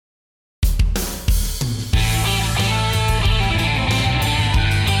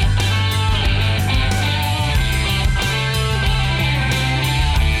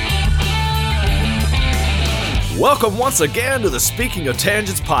Welcome once again to the Speaking of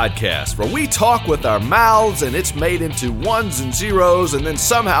Tangents podcast, where we talk with our mouths and it's made into ones and zeros and then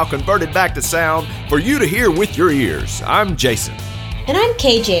somehow converted back to sound for you to hear with your ears. I'm Jason. And I'm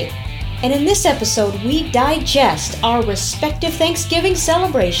KJ. And in this episode, we digest our respective Thanksgiving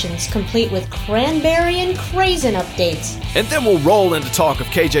celebrations, complete with cranberry and craisin updates. And then we'll roll into talk of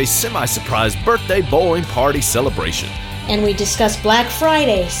KJ's semi-surprise birthday bowling party celebration. And we discuss Black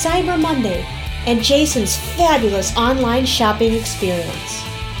Friday, Cyber Monday, and Jason's fabulous online shopping experience.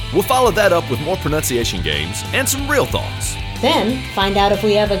 We'll follow that up with more pronunciation games and some real thoughts. Then, find out if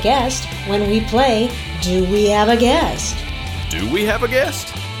we have a guest when we play Do We Have a Guest? Do we have a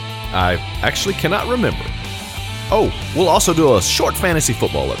guest? I actually cannot remember. Oh, we'll also do a short fantasy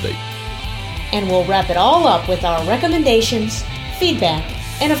football update. And we'll wrap it all up with our recommendations, feedback,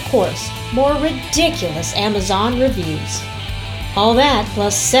 and of course, more ridiculous Amazon reviews. All that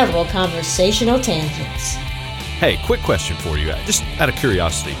plus several conversational tangents. Hey, quick question for you, just out of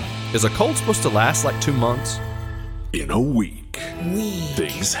curiosity. Is a cold supposed to last like 2 months? In a week, Week.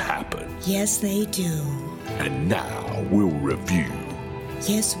 things happen. Yes, they do. And now we'll review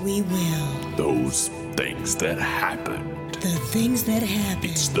Yes, we will. those things that happened. The things that happen.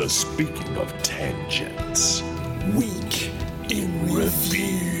 It's the Speaking of Tangents Week in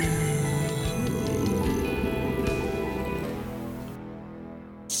Review.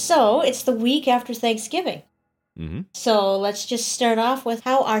 So, it's the week after Thanksgiving. Mm-hmm. So, let's just start off with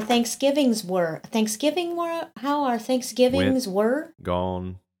how our Thanksgivings were. How our Thanksgivings were?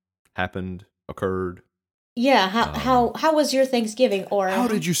 Gone, happened, occurred. Yeah, how was your Thanksgiving? Or How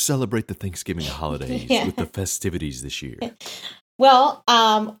did you celebrate the Thanksgiving holidays Yeah. with the festivities this year? Well,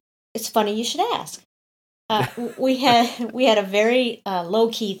 it's funny you should ask. We had a very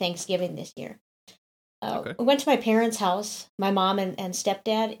low-key Thanksgiving this year. Okay. We went to my parents' house, my mom and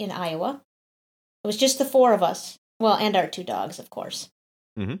stepdad in Iowa. It was just the four of us. Well, and our 2 dogs, of course.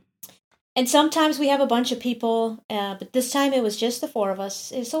 Mm-hmm. And sometimes we have a bunch of people, but this time it was just the 4 of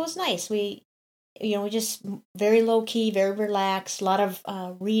us. So it was nice. We just very low-key, very relaxed, a lot of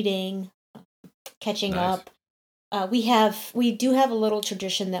reading, catching Nice. up. We do have a little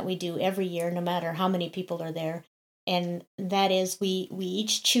tradition that we do every year, no matter how many people are there. And that is we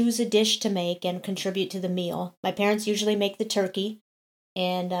each choose a dish to make and contribute to the meal. My parents usually make the turkey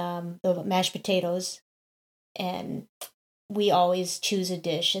and the mashed potatoes. And we always choose a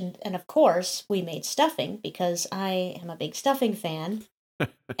dish. And of course, we made stuffing because I am a big stuffing fan.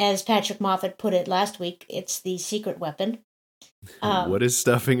 As Patrick Moffat put it last week, it's the secret weapon. What is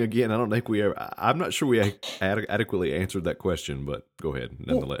stuffing again? I don't think I'm not sure we adequately answered that question, but go ahead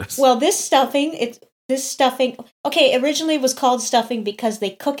nonetheless. Well, this stuffing, okay, originally it was called stuffing because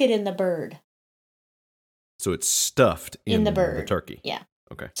they cook it in the bird. So it's stuffed in the bird. the turkey. Yeah.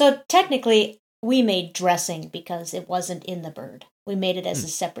 Okay. So technically, we made dressing because it wasn't in the bird. We made it as a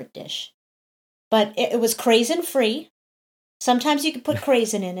separate dish. But it was craisin-free. Sometimes you could put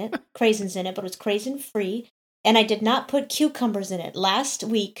craisins in it, but it was craisin-free. And I did not put cucumbers in it. Last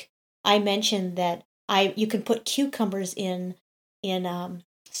week, I mentioned that you can put cucumbers in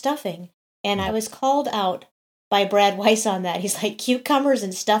stuffing. And I was called out by Brad Weiss on that. He's like, cucumbers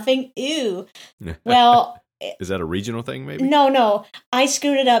and stuffing? Ew. Well... Is that a regional thing, maybe? No. I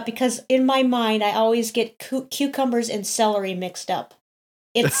screwed it up because in my mind, I always get cucumbers and celery mixed up.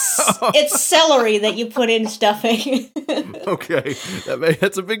 It's celery that you put in stuffing. Okay,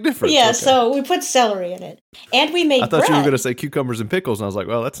 that's a big difference. Yeah, Okay. So we put celery in it. And we made I thought bread. you were going to say cucumbers and pickles, and I was like,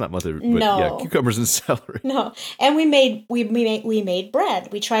 well, that's not mother. But No. Yeah, cucumbers and celery. No. And we made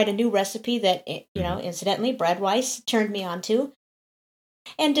bread. We tried a new recipe that, incidentally, Brad Weiss turned me on to.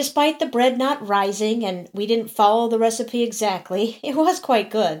 And despite the bread not rising, and we didn't follow the recipe exactly, it was quite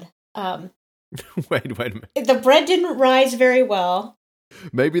good. Wait a minute. The bread didn't rise very well.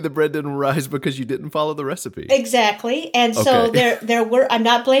 Maybe the bread didn't rise because you didn't follow the recipe. Exactly. And so Okay. there were, I'm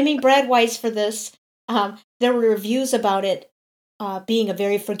not blaming Brad Weiss for this. There were reviews about it being a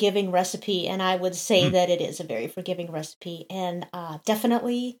very forgiving recipe, and I would say that it is a very forgiving recipe, and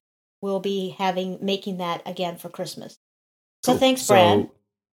definitely we'll be making that again for Christmas. So Cool. Thanks, Brad.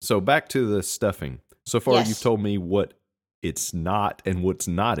 So back to the stuffing. So far, Yes. you've told me what it's not and what's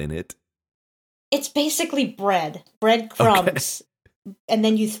not in it. It's basically breadcrumbs, and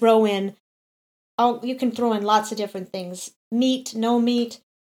then you throw in, you can throw in lots of different things. Meat, no meat,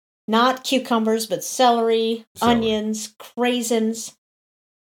 not cucumbers, but celery. Onions, craisins,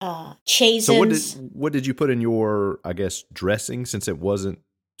 chaisins. So what did you put in your, I guess, dressing since it wasn't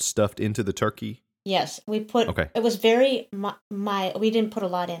stuffed into the turkey? Yes, we put, Okay. it was very, we didn't put a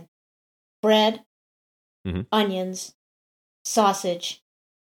lot in. Bread, Mhm. onions, sausage,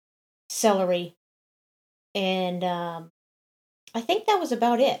 celery, And I think that was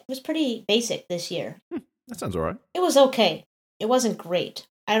about it. It was pretty basic this year. That sounds all right. It was okay. It wasn't great.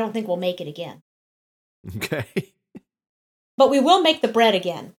 I don't think we'll make it again. Okay. But we will make the bread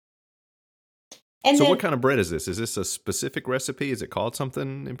again. And So then what kind of bread is this? Is this a specific recipe? Is it called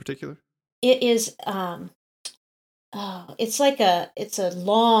something in particular? it is it's a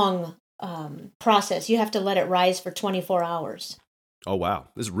long process. You have to let it rise for 24 hours. Oh, wow.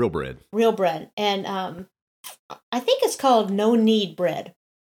 This is real bread. Real bread. And I think it's called no knead bread.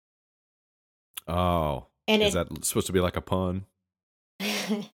 Oh. And Is that supposed to be like a pun?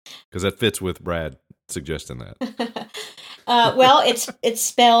 Because that fits with Brad suggesting that. well, it's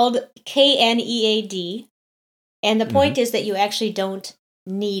spelled KNEAD, and the point is that you actually don't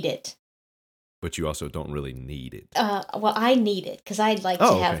need it. But you also don't really need it. Well, I need it because I'd like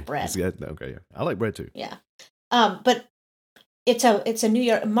to have bread. Okay, yeah. I like bread too. Yeah. But it's a New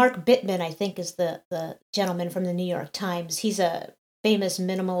York. Mark Bittman, I think, is the gentleman from the New York Times. He's a famous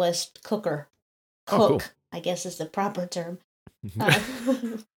minimalist cooker. Cool. I guess is the proper term.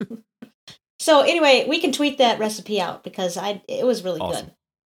 So anyway, we can tweet that recipe out because it was really Awesome. good.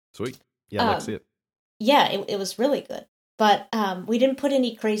 Sweet. Yeah, I'd like to see it. Yeah, it was really good. But we didn't put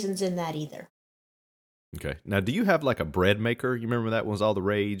any craisins in that either. Okay. Now, do you have like a bread maker? You remember that was all the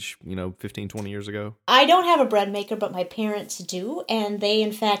rage, 15, 20 years ago? I don't have a bread maker, but my parents do. And they,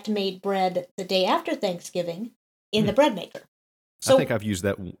 in fact, made bread the day after Thanksgiving in the bread maker. So I think I've used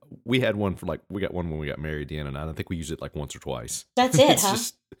that. We had one we got one when we got married, Deanna and I. I think we used it like once or twice. That's it, huh?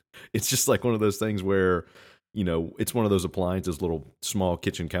 It's just like one of those things where, it's one of those appliances, little small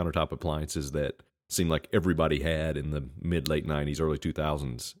kitchen countertop appliances that seemed like everybody had in the late 90s, early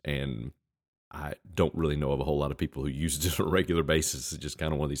 2000s. And I don't really know of a whole lot of people who used it on a regular basis. It's just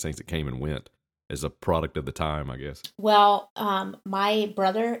kind of one of these things that came and went as a product of the time, I guess. Well, my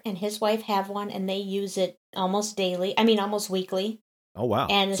brother and his wife have one, and they use it almost daily. I mean, almost weekly. Oh, wow.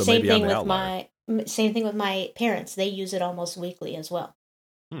 And the So same maybe I'm thing the with outlier. same thing with my parents. They use it almost weekly as well.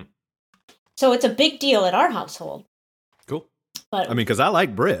 Hmm. So it's a big deal at our household. Cool. But I mean, because I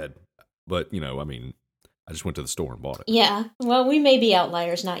like bread, but, I just went to the store and bought it. yeah, well, we may be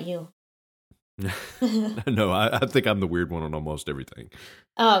outliers, not you. No, I think I'm the weird one on almost everything.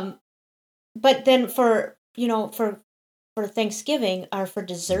 But then for Thanksgiving or for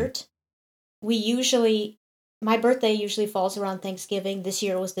dessert, my birthday usually falls around Thanksgiving. This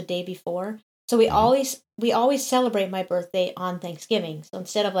year was the day before. So we always celebrate my birthday on Thanksgiving. So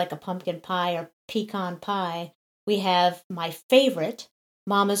instead of like a pumpkin pie or pecan pie, we have my favorite,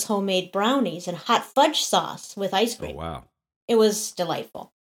 Mama's homemade brownies and hot fudge sauce with ice cream. Oh, wow. It was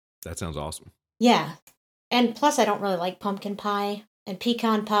delightful. That sounds awesome. Yeah. And plus I don't really like pumpkin pie and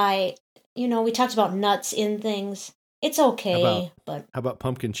pecan pie. We talked about nuts in things. It's okay, but How about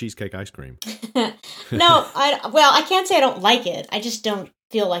pumpkin cheesecake ice cream? no, I can't say I don't like it. I just don't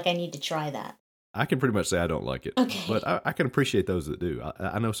feel like I need to try that. I can pretty much say I don't like it. Okay. But I can appreciate those that do.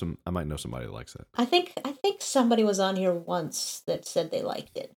 I might know somebody that likes that. I think somebody was on here once that said they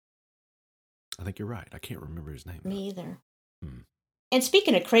liked it. I think you're right. I can't remember his name. Me either. Hmm. And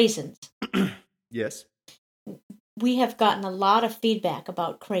speaking of craisins, Yes. we have gotten a lot of feedback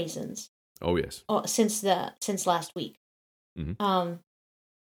about craisins Oh, yes. since last week. Mhm.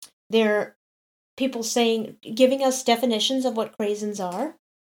 There are people giving us definitions of what craisins are.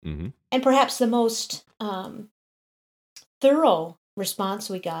 Mm-hmm. And perhaps the most thorough response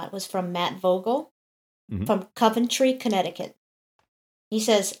we got was from Matt Vogel from Coventry, Connecticut. He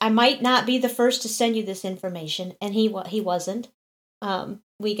says, I might not be the first to send you this information, and he wasn't.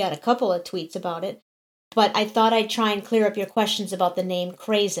 We got a couple of tweets about it, but I thought I'd try and clear up your questions about the name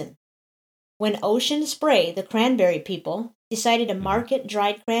craisin. When Ocean Spray, the cranberry people, decided to market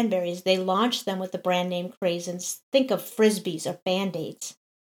dried cranberries, they launched them with the brand name craisins. Think of Frisbees or Band-Aids.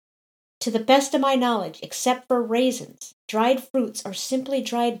 To the best of my knowledge, except for raisins, dried fruits are simply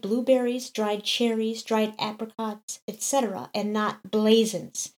dried blueberries, dried cherries, dried apricots, etc., and not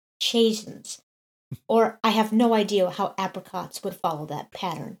blazins, chaisins. Or I have no idea how apricots would follow that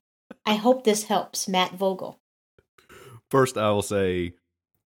pattern. I hope this helps, Matt Vogel. First, I will say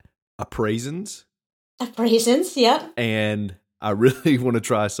appraisins. Raisins, yep. And I really want to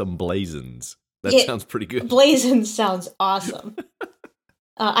try some blazins. That sounds pretty good. Blazins sounds awesome.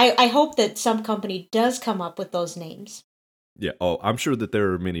 I hope that some company does come up with those names. Yeah. Oh, I'm sure that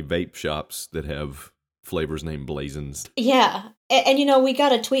there are many vape shops that have flavors named blazins. Yeah. And we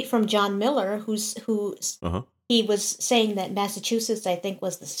got a tweet from John Miller who he was saying that Massachusetts, I think,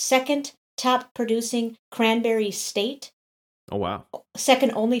 was the second top producing cranberry state. Oh, wow.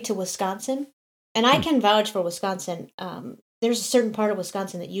 Second only to Wisconsin. And I can vouch for Wisconsin. there's a certain part of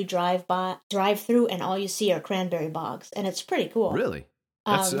Wisconsin that you drive through, and all you see are cranberry bogs, and it's pretty cool. Really?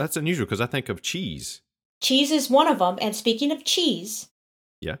 That's unusual because I think of cheese. Cheese is one of them. And speaking of cheese,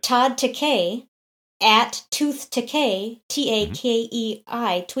 Yeah. Todd Takei at Tooth Takei, Takei,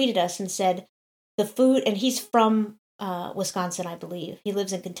 tweeted us and said the food, and he's from Wisconsin, I believe. He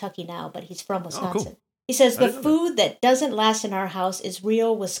lives in Kentucky now, but he's from Wisconsin. Cool. He says I the didn't know food that doesn't last in our house is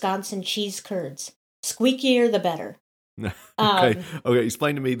real Wisconsin cheese curds. Squeakier the better. Okay.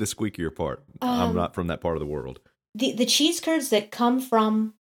 Explain to me the squeakier part. I'm not from that part of the world. The cheese curds that come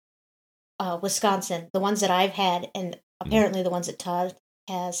from Wisconsin, the ones that I've had, and apparently the ones that Todd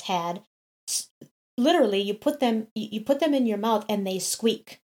has had, literally you put them in your mouth and they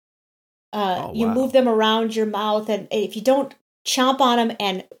squeak. You move them around your mouth, and if you don't chomp on them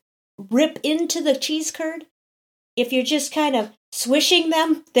and rip into the cheese curd, if you're just kind of swishing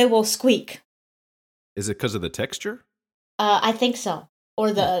them, they will squeak. Is it because of the texture? I think so. Or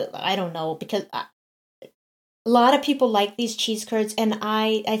I don't know, because a lot of people like these cheese curds, and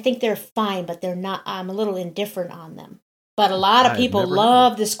I think they're fine, but they're not. I'm a little indifferent on them. But a lot of people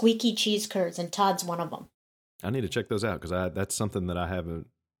love the squeaky cheese curds, and Todd's one of them. I need to check those out because that's something that I haven't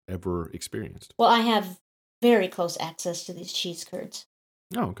ever experienced. Well, I have very close access to these cheese curds.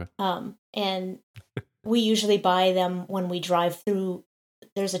 Oh, okay. And we usually buy them when we drive through.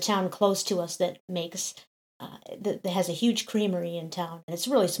 There's a town close to us that makes that has a huge creamery in town, and it's a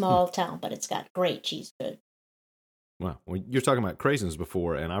really small town, but it's got great cheese curd. Wow. Well, you're talking about craisins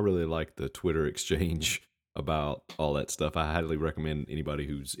before, and I really like the Twitter exchange about all that stuff. I highly recommend anybody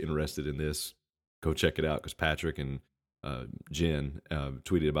who's interested in this go check it out because Patrick and Jen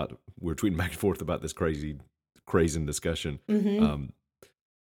tweeted we're tweeting back and forth about this craisin discussion. Mm-hmm.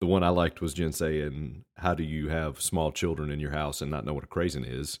 The one I liked was Jen saying, "How do you have small children in your house and not know what a craisin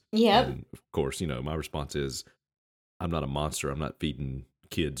is?" Yep. And of course, my response is, "I'm not a monster. I'm not feeding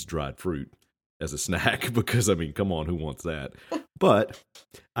kids dried fruit as a snack because come on, who wants that?" But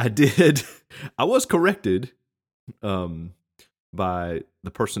I was corrected by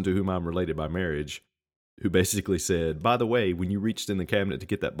the person to whom I'm related by marriage, who basically said, "By the way, when you reached in the cabinet to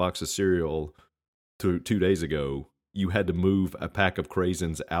get that box of cereal 2 days ago, you had to move a pack of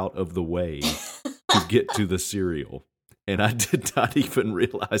craisins out of the way to get to the cereal." And I did not even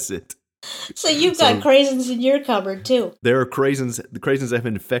realize it. So you've got craisins in your cupboard too. There are craisins. The craisins have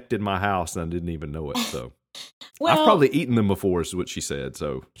infected my house, and I didn't even know it. So well, I've probably eaten them before, is what she said.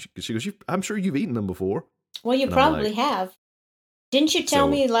 So she goes, "I'm sure you've eaten them before." Well, you and probably have. Didn't you tell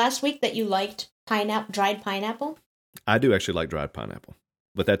me last week that you liked dried pineapple? I do actually like dried pineapple,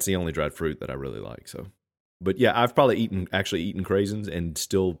 but that's the only dried fruit that I really like. So, but yeah, I've probably eaten craisins and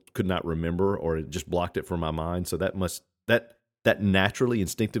still could not remember, or it just blocked it from my mind. So that naturally,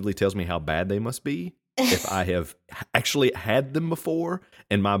 instinctively tells me how bad they must be if I have actually had them before,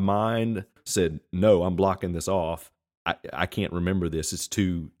 and my mind said, "No, I'm blocking this off. I can't remember this. It's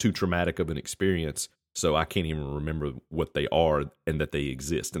too traumatic of an experience." So I can't even remember what they are and that they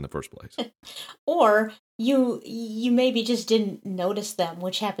exist in the first place. Or you maybe just didn't notice them,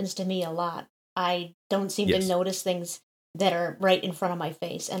 which happens to me a lot. I don't seem to notice things that are right in front of my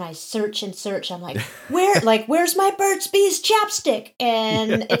face, and I search and search. I'm like, where's my Burt's Bees chapstick?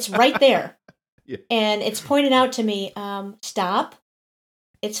 And it's right there. Yeah. And it's pointed out to me, stop.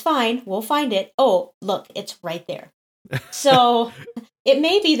 It's fine. We'll find it. Oh, look, it's right there. So it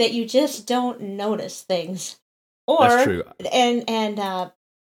may be that you just don't notice things. Or, that's true. And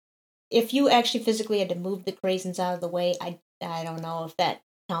if you actually physically had to move the craisins out of the way, I don't know if that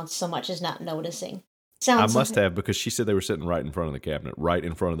counts so much as not noticing. I must have, because she said they were sitting right in front of the cabinet, right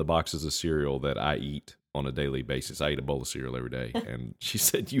in front of the boxes of cereal that I eat on a daily basis. I eat a bowl of cereal every day. And she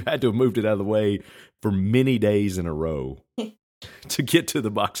said you had to have moved it out of the way for many days in a row to get to the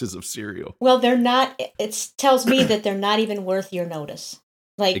boxes of cereal. Well, they're not. It tells me that they're not even worth your notice.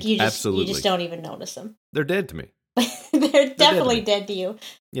 Like you just don't even notice them. They're dead to me. they're definitely dead to you.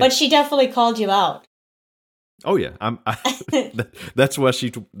 Yeah. But she definitely called you out. Oh yeah, that's why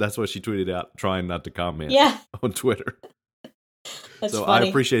she tweeted out trying not to comment on Twitter. That's so funny. I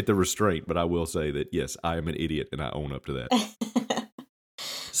appreciate the restraint, but I will say that yes, I am an idiot and I own up to that.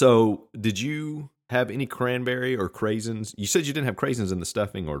 So, did you have any cranberry or craisins? You said you didn't have craisins in the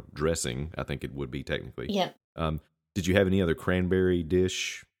stuffing or dressing, I think it would be technically. Yeah. Did you have any other cranberry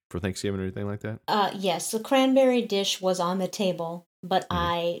dish for Thanksgiving or anything like that? Yes, the cranberry dish was on the table, but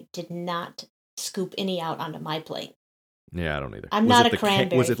I did not scoop any out onto my plate. Yeah, I don't either. I'm not a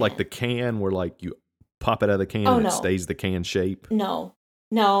cranberry Was it fan. like the can where like you pop it out of the can and it stays the can shape? No,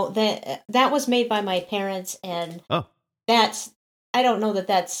 that was made by my parents, and I don't know that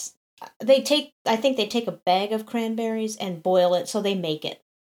that's I think they take a bag of cranberries and boil it, so they make it.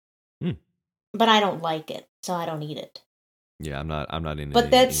 Hmm. But I don't like it, so I don't eat it. Yeah, I'm not into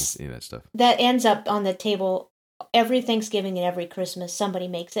But any of that stuff. That ends up on the table every Thanksgiving and every Christmas. Somebody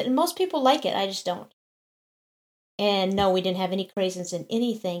makes it, and most people like it. I just don't. And no, we didn't have any craisins in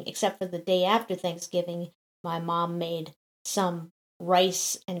anything except for the day after Thanksgiving. My mom made some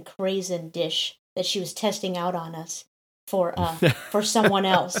rice and craisin dish that she was testing out on us for someone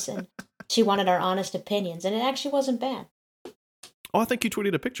else, and she wanted our honest opinions, and it actually wasn't bad. Oh, I think you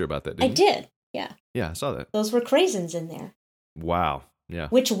tweeted a picture about that, didn't I you? did, yeah. Yeah, I saw that. Those were craisins in there. Wow. Yeah.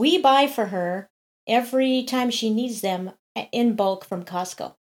 Which we buy for her every time she needs them in bulk from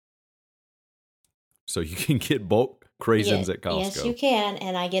Costco. So you can get bulk craisins at Costco. Yes, you can.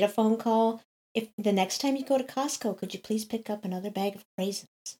 And I get a phone call. If the next time you go to Costco, could you please pick up another bag of craisins?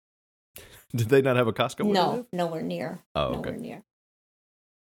 Did they not have a Costco? No, nowhere near. Oh, okay. Nowhere near.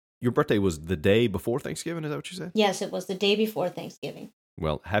 Your birthday was the day before Thanksgiving, is that what you said? Yes, it was the day before Thanksgiving.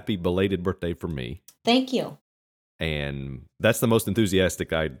 Well, happy belated birthday for me. Thank you. And that's the most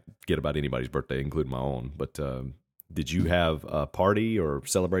enthusiastic I get about anybody's birthday, including my own. But did you have a party or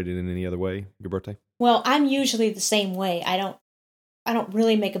celebrate it in any other way, your birthday? Well, I'm usually the same way. I don't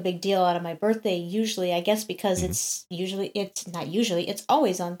really make a big deal out of my birthday usually, I guess because it's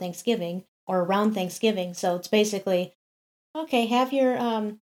always on Thanksgiving or around Thanksgiving. So it's basically, okay, have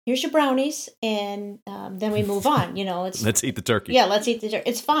your here's your brownies, and then we move on. It's Let's eat the turkey. Yeah, let's eat the turkey.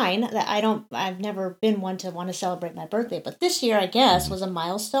 It's fine. I've never been one to want to celebrate my birthday, but this year I guess was a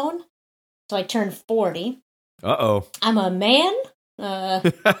milestone. So I turned 40. Uh-oh. I'm a man.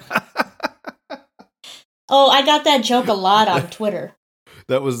 Oh, I got that joke a lot on Twitter.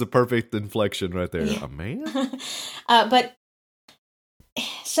 That was the perfect inflection right there. A man? But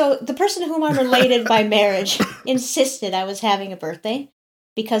so the person to whom I'm related by marriage insisted I was having a birthday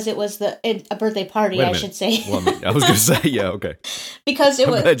because it was a birthday party, I should say. Well, I was going to say, yeah, okay. Because it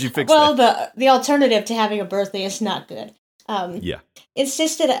was. I'm glad you fixed that. The alternative to having a birthday is not good. Yeah.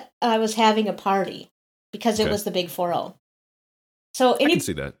 Insisted I was having a party because it was the big 4-0. So I can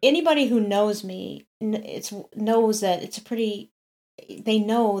see that. Anybody who knows me knows that it's they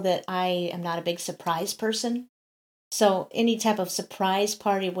know that I am not a big surprise person. So any type of surprise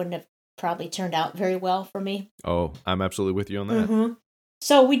party wouldn't have probably turned out very well for me. Oh, I'm absolutely with you on that. Mm-hmm.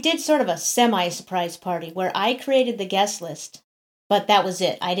 So we did sort of a semi-surprise party where I created the guest list, but that was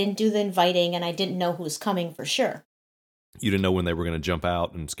it. I didn't do the inviting, and I didn't know who was coming for sure. You didn't know when they were going to jump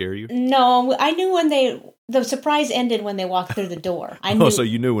out and scare you? No, I knew when the surprise ended when they walked through the door. I knew. Oh, so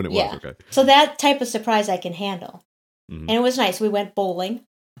you knew when it Yeah. was, okay. So that type of surprise I can handle. Mm-hmm. And it was nice. We went bowling.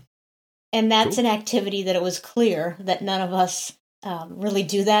 And that's Cool. an activity that it was clear that none of us really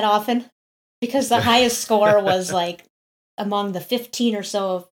do that often. Because the highest score was like, among the 15 or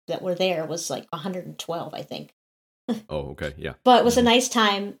so that were there, was like 112, I think. Oh, okay, yeah. But it was a nice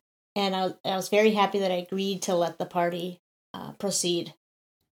time. And I was very happy that I agreed to let the party proceed.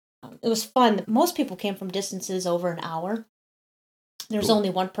 It was fun. Most people came from distances over an hour. There's Cool. only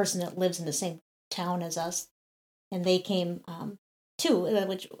one person that lives in the same town as us. And they came too,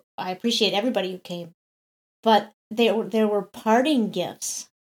 which I appreciate everybody who came. But there were parting gifts.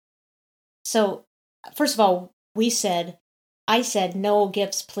 So, first of all, I said, no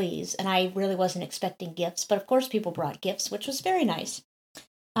gifts, please. And I really wasn't expecting gifts. But of course, people brought gifts, which was very nice.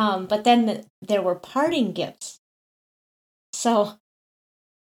 But then there were parting gifts. So,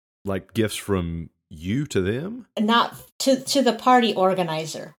 Like gifts from you to them? not to the party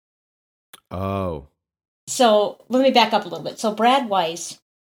organizer. Oh. So let me back up a little bit. So Brad Weiss,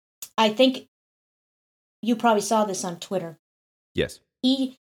 I think you probably saw this on Twitter. Yes.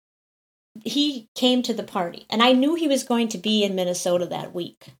 He came to the party, and I knew he was going to be in Minnesota that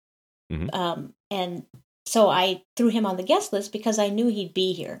week. Mm-hmm. And so I threw him on the guest list because I knew he'd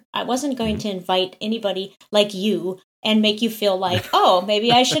be here. I wasn't going to invite anybody like you and make you feel like, oh,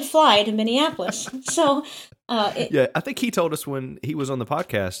 maybe I should fly to Minneapolis. So, yeah, I think he told us when he was on the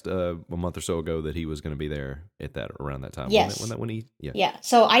podcast a month or so ago that he was going to be there around that time. Yes. Yeah.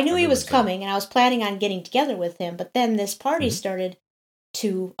 So I knew he was coming, and I was planning on getting together with him. But then this party started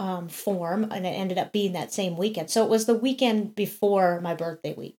to form, and it ended up being that same weekend. So it was the weekend before my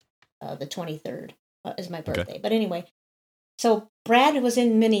birthday week, the 23rd is my birthday. Okay. But anyway, so Brad was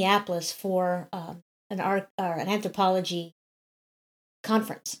in Minneapolis for an anthropology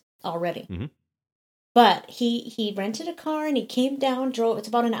conference already. Mm-hmm. But he rented a car and he came down, drove. It's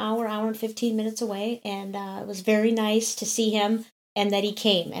about an hour and 15 minutes away. And it was very nice to see him and that he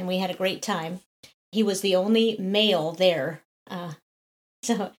came. And we had a great time. He was the only male there.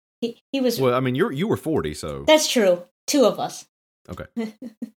 So he was... Well, I mean, you were 40, so... That's true. 2 of us. Okay.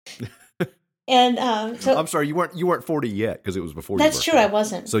 And so I'm sorry, you weren't 40 yet because it was before. that's true. I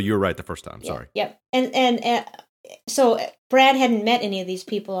wasn't. So you were right the first time. Yeah, Sorry. Yep. And so Brad hadn't met any of these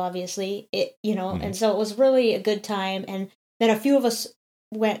people, obviously. And so it was really a good time. And then a few of us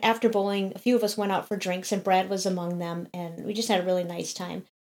went after bowling. A few of us went out for drinks, and Brad was among them. And we just had a really nice time.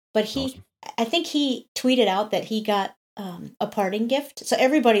 But Awesome. I think he tweeted out that he got a parting gift. So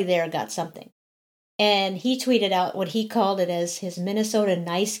everybody there got something. And he tweeted out what he called it as his Minnesota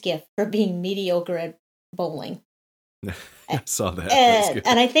nice gift for being mediocre at bowling. I saw that. That was good.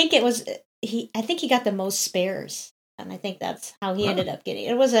 And I think it was I think he got the most spares, and I think that's how he ended up getting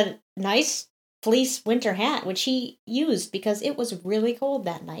it. It was a nice fleece winter hat, which he used because it was really cold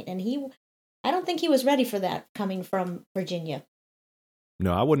that night, and I don't think he was ready for that coming from Virginia.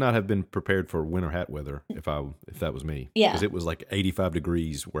 No, I would not have been prepared for winter hat weather if that was me. Yeah. Because it was like 85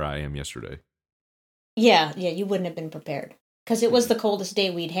 degrees where I am yesterday. Yeah, you wouldn't have been prepared because it was the coldest day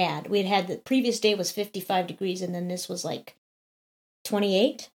we'd had. The previous day was 55 degrees, and then this was like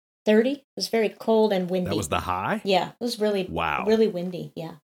 28, 30. It was very cold and windy. That was the high? Yeah, it was really Wow. really windy.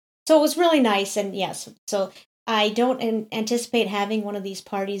 Yeah, so it was really nice, and yes, so I don't anticipate having one of these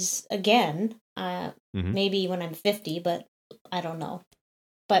parties again. Maybe when I'm 50, but I don't know.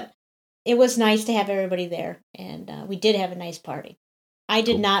 But it was nice to have everybody there, and we did have a nice party. I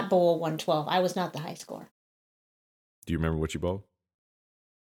did not bowl 112. I was not the high score. Do you remember what you bowled?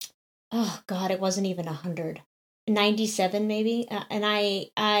 Oh God, it wasn't even 100. 97 maybe. And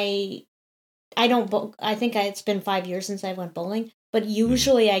I don't bowl. I think it's been 5 years since I went bowling, but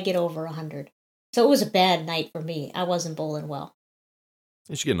usually I get over 100. So it was a bad night for me. I wasn't bowling well.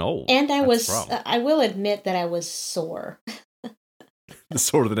 It's getting old. And That's the problem. I will admit that I was sore.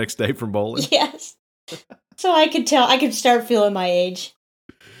 Sort of the next day from bowling? Yes. So I could start feeling my age.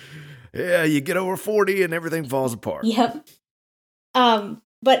 Yeah, you get over 40 and everything falls apart. Yep.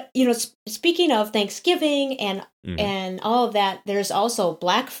 But speaking of Thanksgiving and all of that, there's also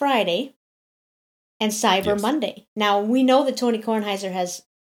Black Friday and Cyber Monday. Now we know that Tony Kornheiser has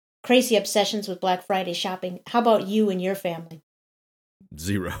crazy obsessions with Black Friday shopping. How about you and your family?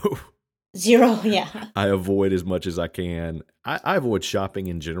 Zero. Yeah. I avoid as much as I can. I avoid shopping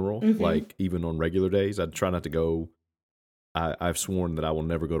in general, like even on regular days. I try not to go. I've sworn that I will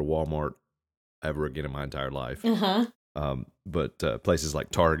never go to Walmart ever again in my entire life. But places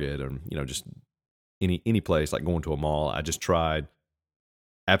like Target or just any place like going to a mall, I just tried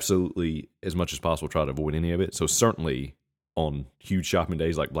absolutely as much as possible try to avoid any of it. So certainly on huge shopping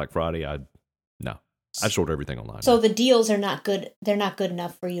days like Black Friday, I just order everything online. So the deals are not good. They're not good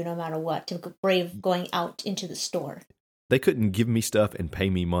enough for you no matter what to brave going out into the store. They couldn't give me stuff and pay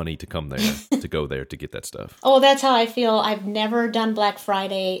me money to come there, to go there to get that stuff. Oh, that's how I feel. I've never done Black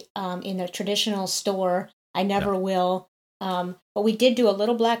Friday in a traditional store. I never will. But we did do a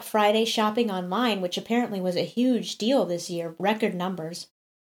little Black Friday shopping online, which apparently was a huge deal this year, record numbers.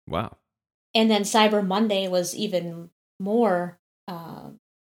 Wow. And then Cyber Monday was even more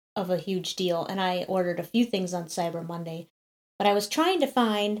of a huge deal. And I ordered a few things on Cyber Monday. But I was trying to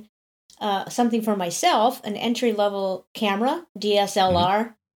find something for myself, an entry-level camera,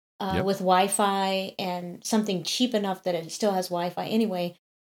 DSLR, with Wi-Fi, and something cheap enough that it still has Wi-Fi. Anyway,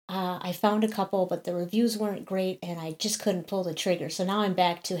 I found a couple, but the reviews weren't great, and I just couldn't pull the trigger. So now I'm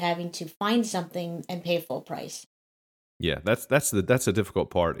back to having to find something and pay full price. Yeah, that's the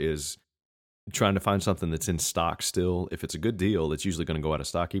difficult part is trying to find something that's in stock still. If it's a good deal, it's usually going to go out of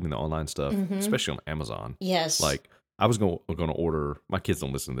stock, even the online stuff, especially on Amazon. Yes. Like, I was going to order, my kids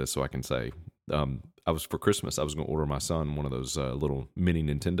don't listen to this, so I can say, for Christmas, I was going to order my son one of those little mini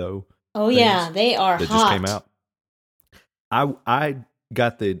Nintendo things yeah, they are that hot. just came out. I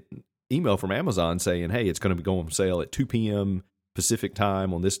got the email from Amazon saying, hey, it's going to be going on sale at 2 p.m. Pacific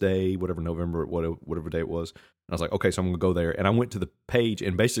time on this day, whatever day it was. And I was like, okay, so I'm going to go there. And I went to the page,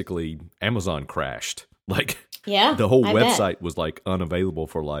 and basically Amazon crashed. Like, the whole website was like unavailable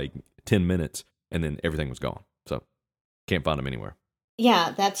for like 10 minutes, and then everything was gone. So can't find them anywhere.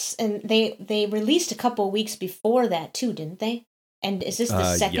 Yeah, and they released a couple of weeks before that too, didn't they? And is this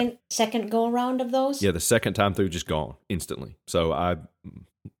the second go around of those? Yeah, the second time through, just gone instantly. So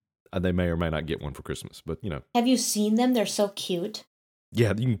they may or may not get one for Christmas, but Have you seen them? They're so cute.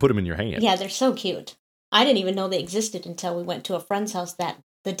 Yeah, you can put them in your hand. Yeah, they're so cute. I didn't even know they existed until we went to a friend's house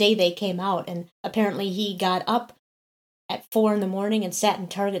the day they came out, and apparently he got up at 4 a.m. and sat in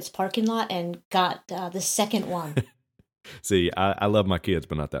Target's parking lot and got the second one. See, I love my kids,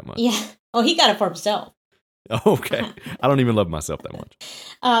 but not that much. Yeah. Oh, he got it for himself. Okay. I don't even love myself that much.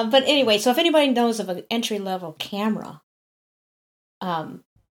 But anyway, so if anybody knows of an entry-level camera, and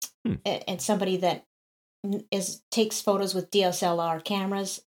somebody that takes photos with DSLR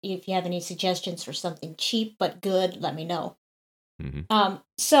cameras. If you have any suggestions for something cheap but good, let me know. Mm-hmm.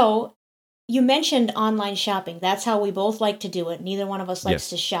 So you mentioned online shopping. That's how we both like to do it. Neither one of us likes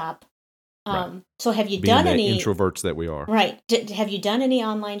to shop. Right. So have you Being done the any introverts that we are? Right. Have you done any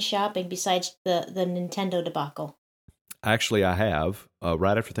online shopping besides the Nintendo debacle? Actually, I have.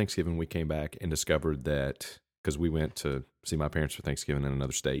 Right after Thanksgiving, we came back and discovered that, because we went to see my parents for Thanksgiving in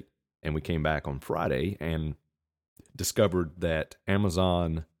another state, and we came back on Friday and discovered that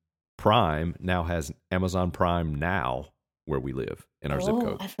Amazon Prime now has Amazon Prime Now where we live in our zip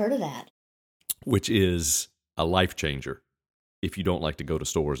code. I've heard of that. Which is a life changer if you don't like to go to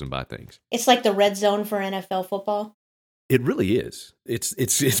stores and buy things. It's like the red zone for NFL football. It really is.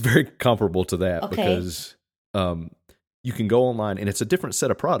 It's very comparable to that because you can go online and it's a different set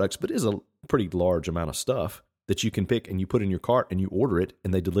of products, but it is a pretty large amount of stuff that you can pick and you put in your cart and you order it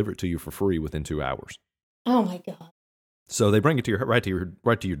and they deliver it to you for free within 2 hours. Oh my God. So they bring it to your right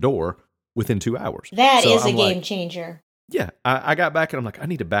to your door within 2 hours. That so is I'm a game changer. Yeah, I got back and I'm like, I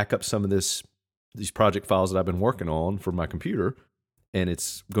need to back up some of these project files that I've been working on for my computer, and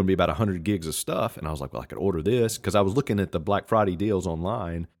it's going to be about 100 gigs of stuff. And I was like, well, I could order this because I was looking at the Black Friday deals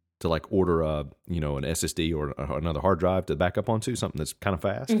online to like order an SSD or another hard drive to back up onto, something that's kind of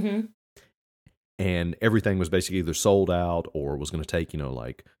fast. Mm-hmm. And everything was basically either sold out or was going to take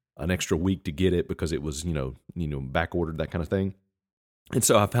like an extra week to get it because it was back ordered, that kind of thing. And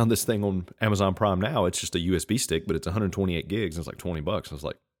so I found this thing on Amazon Prime Now. It's just a USB stick, but it's 128 gigs and it's like $20. I was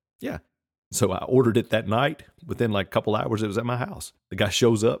like, yeah. So I ordered it that night. Within like a couple hours, it was at my house. The guy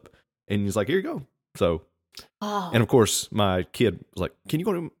shows up and he's like, here you go. So, and of course, my kid was like, can you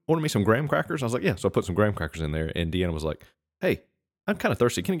go order me some graham crackers? I was like, yeah. So I put some graham crackers in there. And Deanna was like, hey, I'm kind of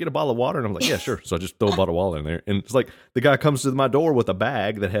thirsty. Can I get a bottle of water? And I'm like, yeah, sure. So I just throw a bottle of water in there. And it's like the guy comes to my door with a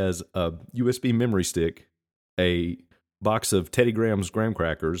bag that has a USB memory stick, a box of Teddy Graham's graham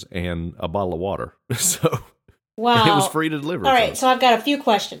crackers, and a bottle of water. So wow, it was free to deliver. All right, so I've got a few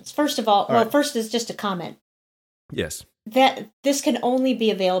questions. First of all, first is just a comment. Yes. That this can only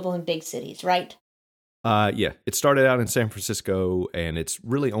be available in big cities, right? Yeah. It started out in San Francisco, and it's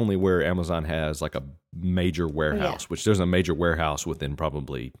really only where Amazon has like a major warehouse, which there's a major warehouse within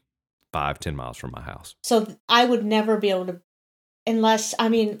probably 5-10 miles from my house. So I would never be able to, unless,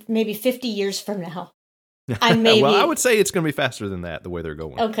 maybe 50 years from now. Well, I would say it's going to be faster than that, the way they're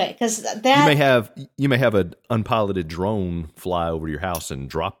going. Okay, because that you may have an unpiloted drone fly over your house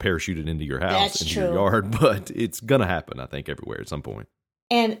and parachute it into your house, your yard, but it's going to happen, I think, everywhere at some point.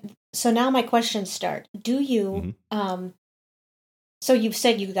 And so now my questions start. Do you, so you've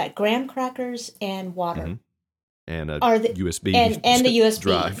said you got graham crackers and water. Mm-hmm. And USB and the USB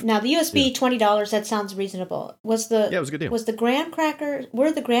drive. Now the USB $20, that sounds reasonable. It was a good deal. Were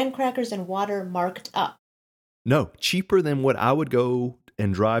the graham crackers and water marked up? No, cheaper than what I would go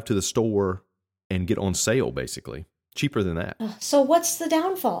and drive to the store and get on sale, basically. Cheaper than that. So what's the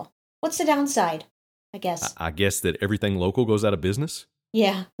downfall? What's the downside, I guess? I guess that everything local goes out of business.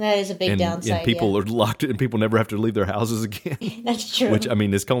 Yeah, that is a big downside. And people are locked in, and people never have to leave their houses again. That's true. Which,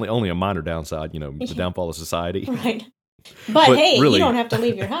 is only a minor downside, the downfall of society. Right. But hey, really, you don't have to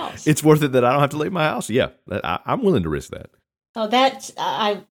leave your house. It's worth it that I don't have to leave my house. Yeah, I'm willing to risk that. Oh, that's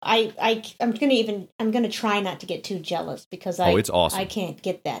I'm gonna try not to get too jealous because it's awesome. I can't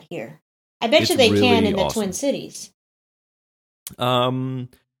get that here. I bet you they really can in the Twin Cities.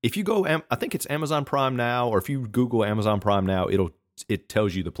 If you go, I think it's Amazon Prime Now, or if you Google Amazon Prime Now, it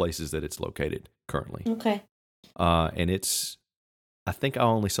tells you the places that it's located currently. Okay. And I think I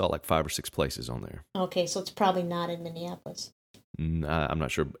only saw like 5 or 6 places on there. Okay, so it's probably not in Minneapolis. I'm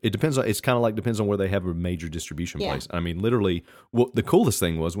not sure. It depends on. It's kind of like depends on where they have a major distribution place. Literally, the coolest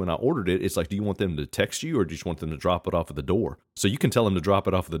thing was when I ordered it. It's like, do you want them to text you or do you just want them to drop it off at the door? So you can tell them to drop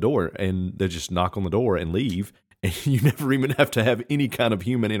it off at the door, and they just knock on the door and leave, and you never even have to have any kind of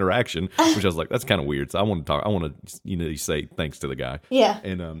human interaction. Which I was like, that's kind of weird. So I want to talk. I want to say thanks to the guy. Yeah.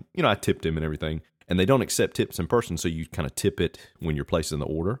 And I tipped him and everything. And they don't accept tips in person, so you kind of tip it when you're placing the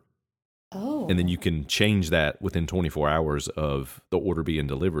order. Oh. And then you can change that within 24 hours of the order being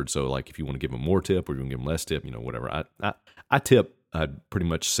delivered. So, like, if you want to give them more tip or you want to give them less tip, whatever. I tip. I pretty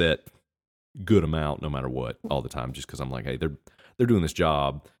much set good amount no matter what all the time, just because I'm like, hey, they're doing this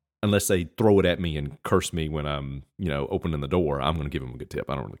job. Unless they throw it at me and curse me when I'm opening the door, I'm going to give them a good tip.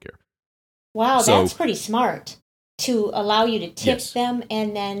 I don't really care. Wow, that's pretty smart to allow you to tip them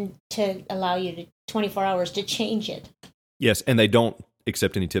and then to allow you to 24 hours to change it. Yes, and they don't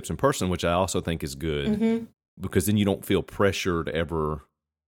accept any tips in person, which I also think is good because then you don't feel pressured ever.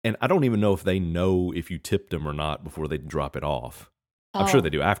 And I don't even know if they know if you tipped them or not before they drop it off. I'm sure they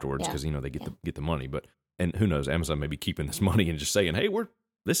do afterwards because they get the money. But And who knows, Amazon may be keeping this money and just saying, hey,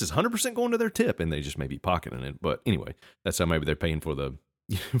 this is 100% going to their tip, and they just may be pocketing it. But anyway, that's how maybe they're paying for the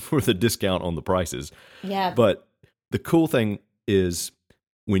for the discount on the prices. Yeah. But the cool thing is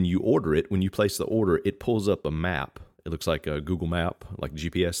when you order it, when you place the order, it pulls up a map. It looks like a Google map, like a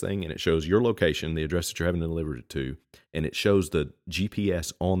GPS thing, and it shows your location, the address that you're having delivered it to, and it shows the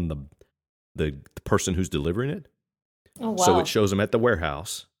GPS on the person who's delivering it. Oh, wow. So it shows them at the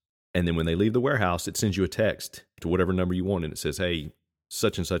warehouse, and then when they leave the warehouse, it sends you a text to whatever number you want, and it says, hey,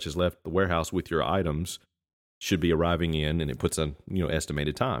 such and such has left the warehouse with your items, should be arriving in, and it puts a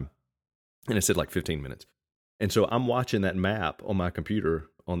estimated time. And it said like 15 minutes. And so I'm watching that map on my computer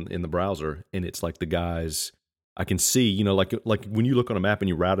in the browser, and it's like the guys, I can see, like when you look on a map and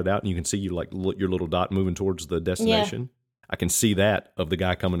you route it out and you can see your little dot moving towards the destination. Yeah. I can see that of the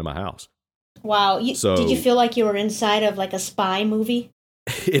guy coming to my house. Wow. Did you feel like you were inside of like a spy movie?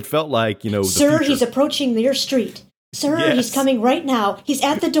 It felt like, the Sir, future. He's approaching your street. Sir, Yes. He's coming right now. He's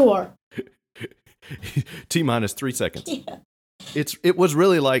at the door. T-minus 3 seconds. Yeah. It was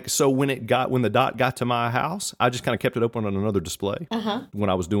really like, so when the dot got to my house, I just kind of kept it open on another display when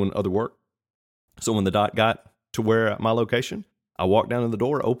I was doing other work. So when the dot got to where my location, I walked down to the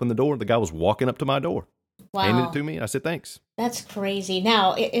door, opened the door, the guy was walking up to my door. Wow. Handed it to me. I said, thanks. That's crazy.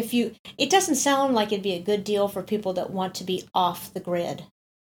 Now, it doesn't sound like it'd be a good deal for people that want to be off the grid.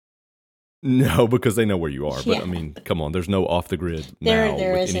 No, because they know where you are. Yeah. But I mean, come on, there's no off the grid There now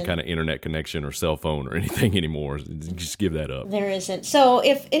with isn't. any kind of internet connection or cell phone or anything anymore. Just give that up. There isn't. So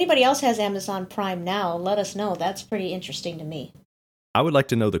if anybody else has Amazon Prime now, let us know. That's pretty interesting to me. I would like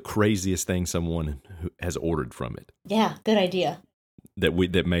to know the craziest thing someone has ordered from it. Yeah, good idea. That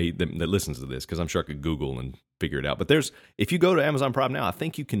listens to this, because I'm sure I could Google and figure it out. But if you go to Amazon Prime now, I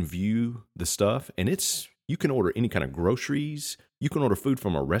think you can view the stuff, and you can order any kind of groceries. You can order food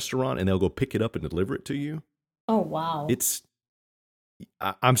from a restaurant, and they'll go pick it up and deliver it to you. Oh, wow.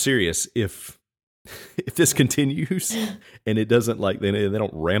 I'm serious. If this continues and it doesn't they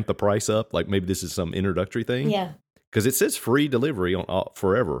don't ramp the price up, like maybe this is some introductory thing. Yeah. Because it says free delivery on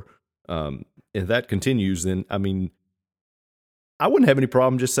forever. If that continues, then I mean, I wouldn't have any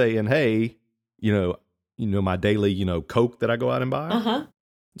problem just saying, hey, my daily, Coke that I go out and buy.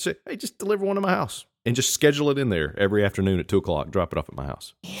 Say, hey, just deliver one to my house and just schedule it in there every afternoon at 2:00. Drop it off at my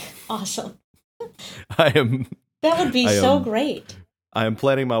house. Awesome. That would be so great. I am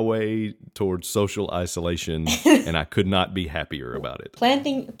planning my way towards social isolation, and I could not be happier about it.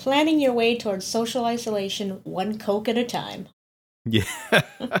 Planning your way towards social isolation, one Coke at a time. Yeah.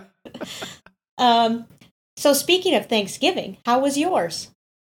 So speaking of Thanksgiving, how was yours?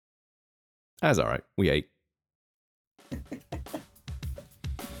 That's all right. We ate.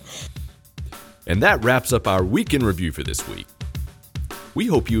 And that wraps up our week in review for this week. We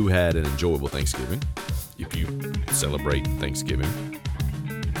hope you had an enjoyable Thanksgiving. If you celebrate Thanksgiving,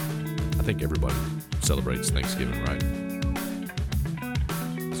 I think everybody celebrates Thanksgiving, right?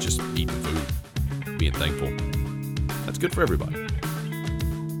 It's just eating food, being thankful. That's good for everybody.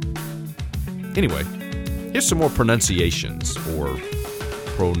 Anyway, here's some more pronunciations or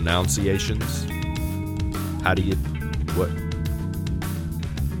pronunciations. How do you, what?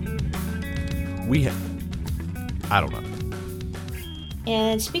 I don't know.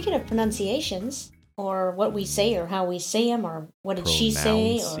 And speaking of pronunciations, or what we say, or how we say them, or what did she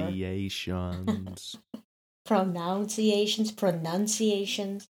say, or pronunciations.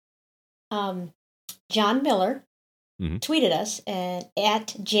 pronunciations. John Miller tweeted us at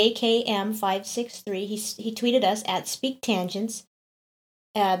JKM563. He tweeted us at Speak Tangents.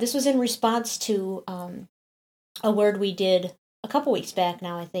 This was in response to a word we did a couple weeks back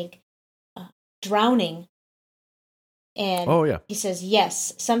now, I think, drowning. And he says,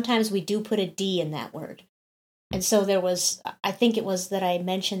 yes, sometimes we do put a D in that word. And so there was, I think it was that I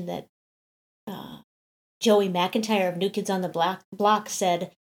mentioned that Joey McIntyre of New Kids on the Block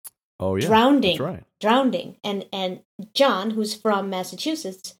said, drowning. That's right. Drowning. And John, who's from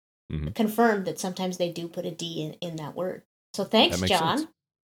Massachusetts, confirmed that sometimes they do put a D in that word. So thanks, John. Sense.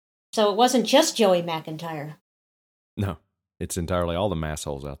 So it wasn't just Joey McIntyre. No, it's entirely all the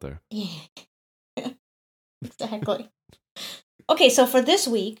massholes out there. Yeah. Exactly. Okay, so for this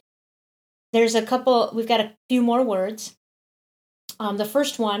week, we've got a few more words. The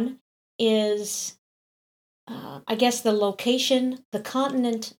first one is, I guess, the location, the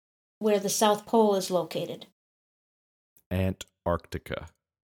continent where the South Pole is located. Antarctica.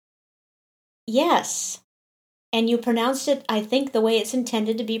 Yes. And you pronounced it, I think, the way it's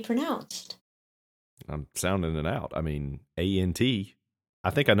intended to be pronounced. I'm sounding it out. I mean, A-N-T.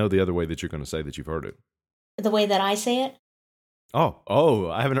 I think I know the other way that you're going to say that you've heard it. The way that I say it? Oh,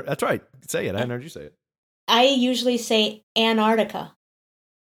 I haven't heard. That's right. Say it. I haven't heard you say it. I usually say Antarctica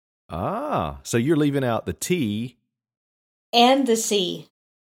Ah, so you're leaving out the T. and the sea,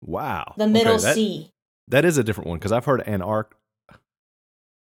 Wow. the middle Okay, sea. that is a different one because I've heard Antarctica.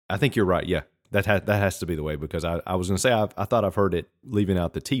 I think you're right. Yeah, that has to be the way because I was going to say I thought I've heard it leaving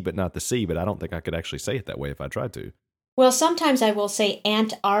out the T but not the C, but I don't think I could actually say it that way if I tried to. Well, sometimes I will say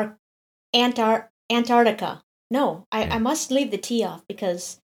Antarctica. No, I must leave the T off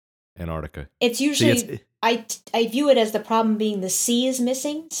because Antarctica. it's usually I view it as the problem being the C is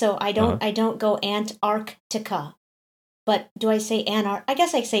missing, so I don't go Antarctica. But do I say I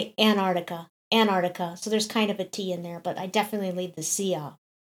guess I say Antarctica. So there's kind of a T in there, but I definitely leave the C off.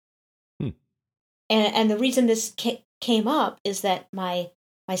 And the reason this came up is that my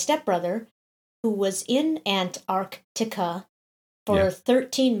stepbrother, who was in Antarctica for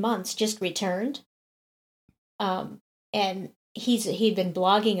 13 months, just returned. And he'd been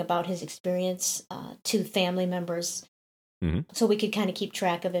blogging about his experience to family members, so we could kind of keep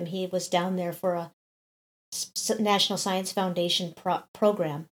track of him. He was down there for a National Science Foundation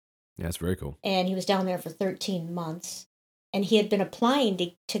program. Yeah, that's very cool. And he was down there for 13 months. And he had been applying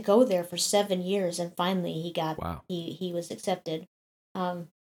to go there for 7 years, and finally he got he was accepted.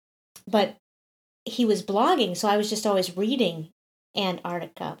 But he was blogging, so I was just always reading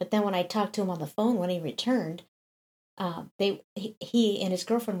Antarctica. But then when I talked to him on the phone when he returned, he and his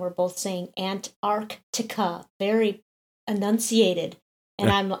girlfriend were both saying Antarctica, very enunciated.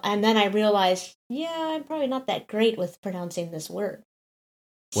 And then I realized, I'm probably not that great with pronouncing this word.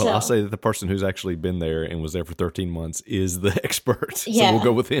 Well, I'll say that the person who's actually been there and was there for 13 months is the expert. Yeah. So we'll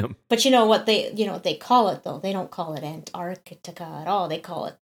go with him. But you know what they call it though? They don't call it Antarctica at all. They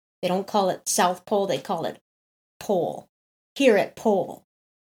don't call it South Pole, they call it Pole. Here at Pole.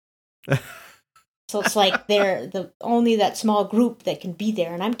 So it's like they're only that small group that can be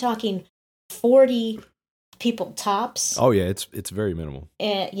there, and I'm talking 40 people tops. Oh yeah, it's very minimal.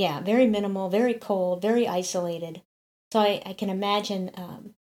 Very minimal, very cold, very isolated. So I can imagine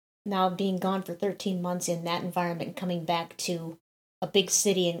now being gone for 13 months in that environment and coming back to a big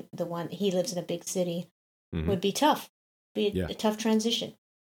city, and he lives in a big city, would be tough. A tough transition.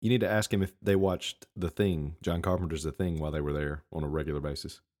 You need to ask him if they watched The Thing, John Carpenter's The Thing, while they were there on a regular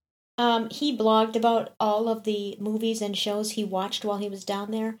basis. He blogged about all of the movies and shows he watched while he was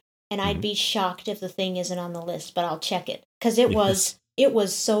down there, and I'd be shocked if The Thing isn't on the list, but I'll check it because it was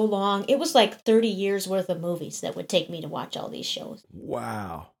so long. It was like 30 years worth of movies that would take me to watch all these shows.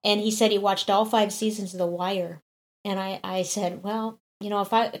 Wow. And he said he watched all 5 seasons of The Wire. And I said, well,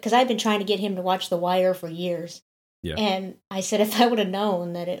 because I've been trying to get him to watch The Wire for years. Yeah. And I said, if I would have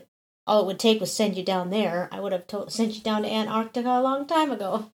known that all it would take was send you down there, I would have sent you down to Antarctica a long time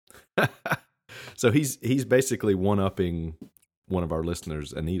ago. So he's basically one-upping one of our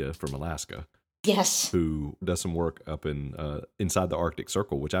listeners, Anita from Alaska. Yes. Who does some work up in inside the Arctic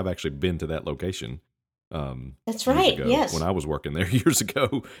Circle, which I've actually been to that location. That's right. Yes. When I was working there years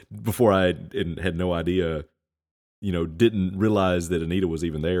ago, before I had no idea, didn't realize that Anita was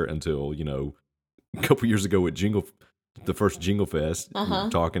even there until, a couple years ago at the first Jingle Fest, we were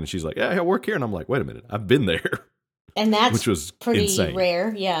talking, and she's like, I work here. And I'm like, wait a minute, I've been there. And that's which was pretty insane.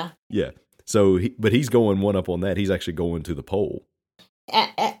 Rare. Yeah. Yeah. So, but he's going one up on that. He's actually going to the pole.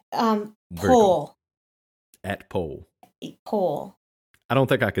 Pole. At pole. Pole. I don't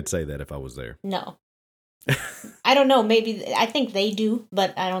think I could say that if I was there. No. I don't know. Maybe I think they do,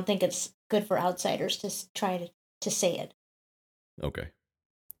 but I don't think it's good for outsiders to try to say it. Okay.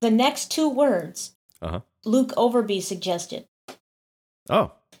 The next 2 words, Luke Overby suggested.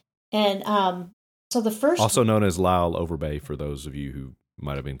 Oh. And so the first, also known as Lyle Overbay, for those of you who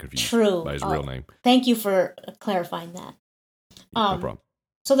might have been confused by his real name. Thank you for clarifying that. No problem.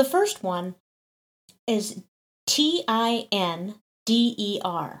 So the first one is Tinder.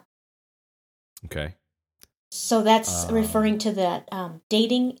 Okay. So that's referring to that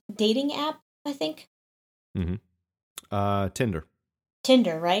dating app, I think. Mm-hmm. Tinder.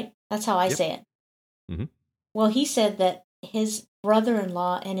 Tinder, right? That's how I say it. Mm-hmm. Well, he said that his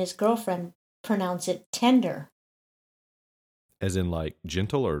brother-in-law and his girlfriend pronounce it tender. As in like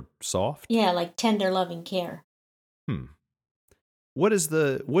gentle or soft? Yeah, like tender loving care.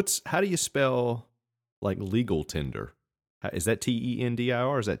 How do you spell like legal tender? Is that Tendir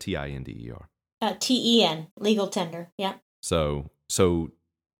or is that Tinder? TEN, legal tender, yeah. So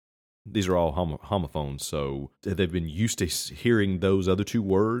these are all homophones, so they've been used to hearing those other 2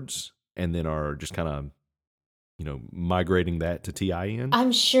 words and then are just kind of, migrating that to TIN?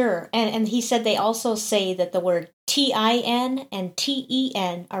 I'm sure. And he said they also say that the word TIN and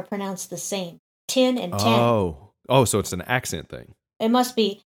TEN are pronounced the same. Tin and ten. Oh, so it's an accent thing. It must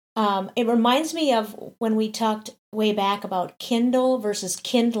be. It reminds me of when we talked way back about Kindle versus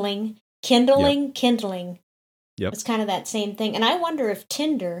kindling. Kindling. Yep. It's kind of that same thing. And I wonder if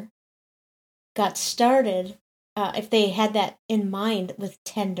Tinder got started, if they had that in mind with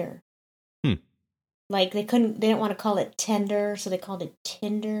Tender. Like they didn't want to call it Tender, so they called it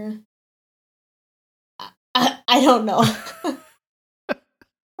Tinder. I don't know.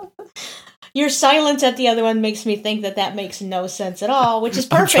 Your silence at the other one makes me think that makes no sense at all, which is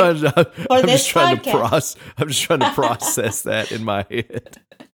perfect for this podcast. I'm just trying to process that in my head.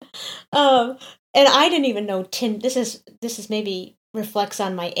 And I didn't even know This is maybe reflects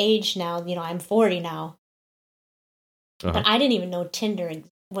on my age now. You know, I'm 40 now, but I didn't even know Tinder.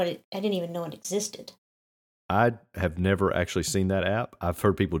 I didn't even know it existed. I have never actually seen that app. I've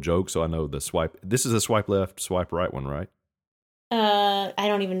heard people joke, so I know the swipe. This is a swipe left, swipe right one, right? I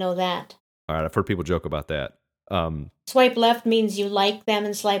don't even know that. All right, I've heard people joke about that. Swipe left means you like them,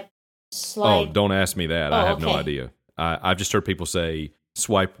 and slide. Oh, don't ask me that. I have no idea. I've just heard people say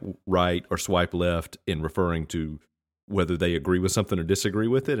swipe right or swipe left in referring to whether they agree with something or disagree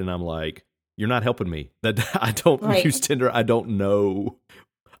with it, and I'm like, you're not helping me. That I don't use Tinder. I don't know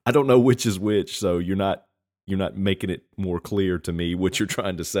which is which. So you're not making it more clear to me what you're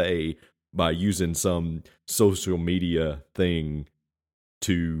trying to say by using some social media thing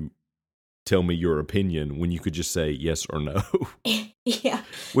to tell me your opinion when you could just say yes or no. Yeah.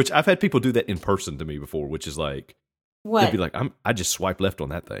 Which I've had people do that in person to me before, which is like, what? They'd be like, I just swipe left on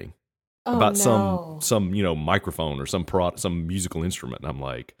that thing. About some microphone or some musical instrument. And I'm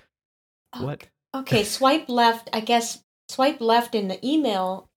like, what? Okay, swipe left. I guess swipe left in the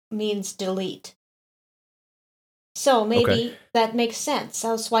email means delete. So maybe that makes sense.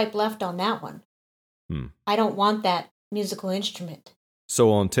 I'll swipe left on that one. I don't want that musical instrument.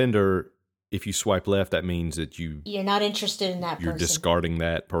 So on Tinder, if you swipe left, that means that you're not interested in that person. You're discarding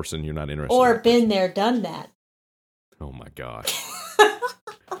that person. You're not interested. Or in that been person. there, done that. Oh my gosh.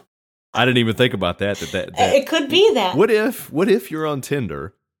 I didn't even think about that. That it could be that. What if you're on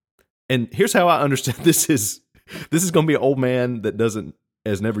Tinder? And here's how I understand this is going to be an old man that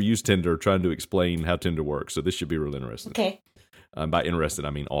has never used Tinder trying to explain how Tinder works. So this should be real interesting. Okay. By interested,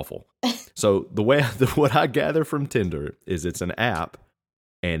 I mean awful. So what I gather from Tinder is it's an app,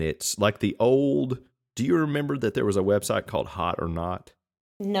 and it's like the old. Do you remember that there was a website called Hot or Not?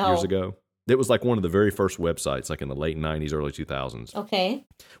 No. Years ago. It was like one of the very first websites, like in the late 90s, early 2000s. Okay.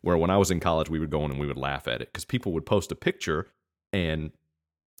 Where when I was in college, we would go on and we would laugh at it because people would post a picture, and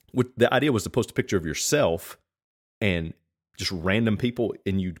the idea was to post a picture of yourself and just random people,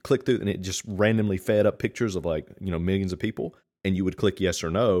 and you'd click through, and it just randomly fed up pictures of millions of people, and you would click yes or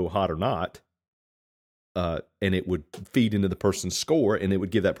no, hot or not, and it would feed into the person's score, and it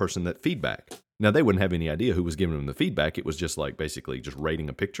would give that person that feedback. Now, they wouldn't have any idea who was giving them the feedback. It was just like basically just rating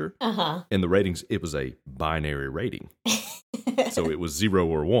a picture. Uh-huh. And the ratings, it was a binary rating. So it was 0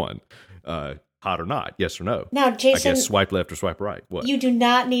 or 1, hot or not, yes or no. Now, Jason, I guess swipe left or swipe right. What? You do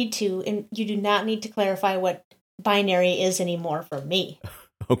not need to clarify what binary is anymore for me.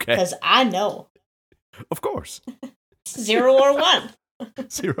 Okay. Because I know. Of course. 0 or 1.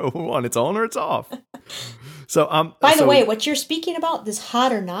 0 or 1. It's on or it's off. So By the way, what you're speaking about, this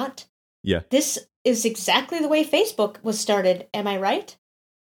hot or not, yeah, this is exactly the way Facebook was started. Am I right?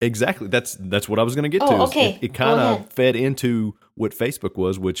 Exactly. That's what I was going to get to. Okay. It kind of fed into what Facebook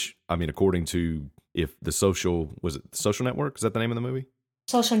was, which, I mean, according to was it The Social Network? Is that the name of the movie?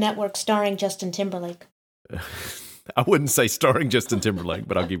 Social Network starring Justin Timberlake. I wouldn't say starring Justin Timberlake,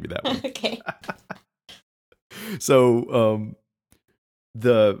 but I'll give you that one. Okay. So,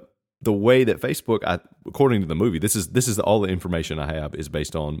 the way that Facebook, according to the movie, this is all the information I have is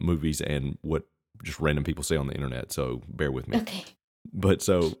based on movies and what just random people say on the internet. So bear with me. Okay. But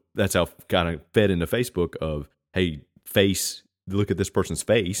so that's how kind of fed into Facebook of, hey, look at this person's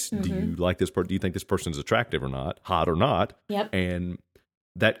face. Mm-hmm. Do you like this person? Do you think this person's attractive or not? Hot or not? Yep. And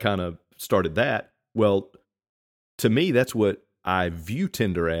that kind of started that. Well, to me, that's what I view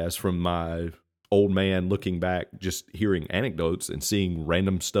Tinder as from my old man looking back, just hearing anecdotes and seeing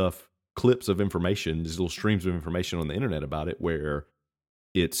random stuff, clips of information, these little streams of information on the internet about it, where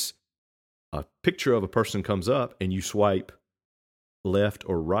it's a picture of a person comes up and you swipe left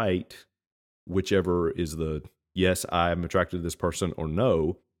or right, whichever is the yes, I'm attracted to this person, or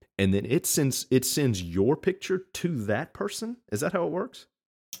no, and then it sends your picture to that person. Is that how it works?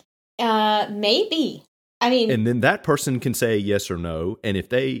 Maybe. I mean, and then that person can say yes or no, and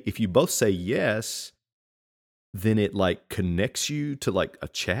if you both say yes, then it like connects you to like a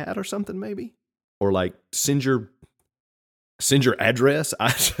chat or something, maybe, or like send your address.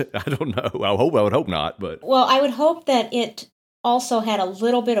 I don't know. I would hope not, but well, I would hope that it also had a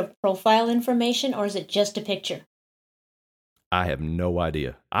little bit of profile information, or is it just a picture? I have no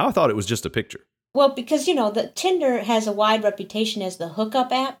idea. I thought it was just a picture. Well, because, the Tinder has a wide reputation as the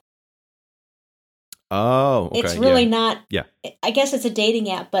hookup app. Oh, okay. It's really not. Yeah. I guess it's a dating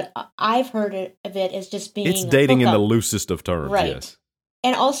app, but I've heard of it as just being It's dating in the hookup. loosest of terms, Right. yes.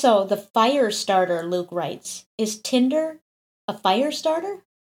 And also, the fire starter, Luke writes, is Tinder a fire starter?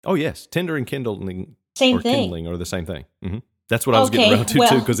 Oh, yes. Tinder and kindling Same or thing. kindling are the same thing. Mm-hmm. That's what I was getting Okay, around to,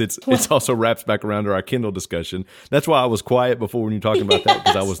 too, because it's also wraps back around to our Kindle discussion. That's why I was quiet before when you were talking about that,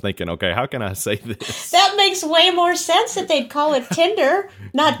 because I was thinking, okay, how can I say this? That makes way more sense that they'd call it Tinder,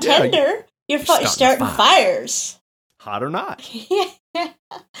 not Yeah, Tender. You're starting a starting fire. fires. Hot or not.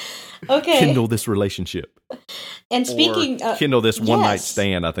 Okay. Kindle this relationship. And speaking Or kindle this one-night yes.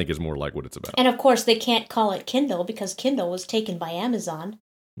 stand, I think is more like what it's about. And of course, they can't call it Kindle because Kindle was taken by Amazon.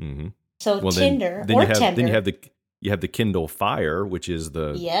 Mm-hmm. So Well, Tinder then or you have, Tender. Then you have the Kindle Fire, which is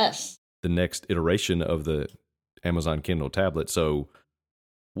the Yes. the next iteration of the Amazon Kindle tablet. So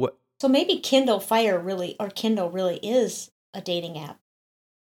what? So maybe Kindle Fire Kindle really is a dating app.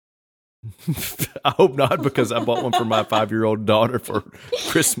 I hope not, because I bought one for my 5-year-old daughter for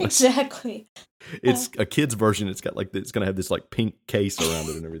Christmas. Exactly. It's a kid's version. It's got it's going to have this like pink case around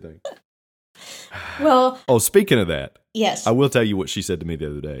it and everything. Well, Oh, speaking of that, yes. I will tell you what she said to me the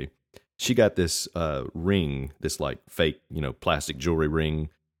other day. She got this ring, this like fake, plastic jewelry ring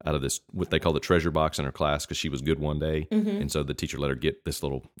out of this, what they call the treasure box in her class, because she was good one day. Mhm. And so the teacher let her get this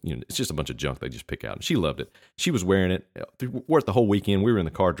little, it's just a bunch of junk they just pick out. And she loved it. She was wearing it. Wore it the whole weekend. We were in the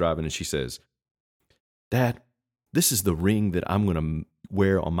car driving, and she says, "Dad, this is the ring that I'm going to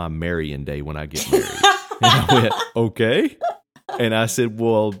wear on my marrying day when I get married." And I went, "Okay." And I said,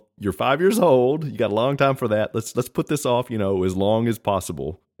 "Well, you're 5 years old. You got a long time for that. Let's put this off, as long as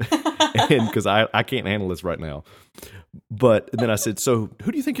possible." And because I can't handle this right now. But then I said, "So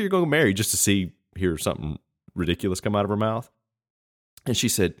who do you think you're going to marry?" Just to hear something ridiculous come out of her mouth. And she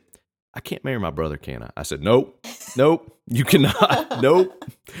said, "I can't marry my brother, can I?" I said, Nope, you cannot. Nope.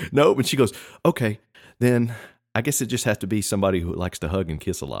 And she goes, "Okay, then I guess it just has to be somebody who likes to hug and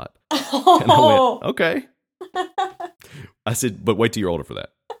kiss a lot." And I went, "Okay." I said, "But wait till you're older for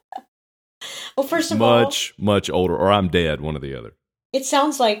that." Well, first of all, Much older, or I'm dead, one or the other. it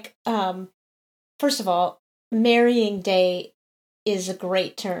sounds like, first of all, marrying day is a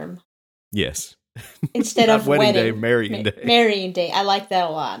great term Yes. instead Not of wedding wedding. day, marrying day. Marrying day. I like that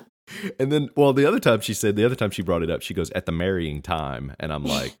a lot. And then, the other time she brought it up, she goes, "At the marrying time." And I'm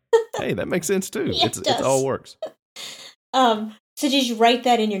like, hey, that makes sense too. Yeah, It it does. all works. So did you write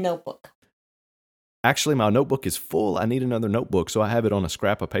that in your notebook? Actually, my notebook is full. I need another notebook, so I have it on a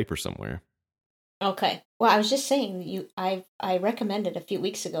scrap of paper somewhere. Okay. Well, I was just saying, I recommended a few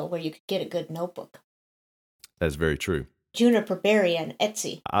weeks ago where you could get a good notebook. That's very true. Juniper Berry and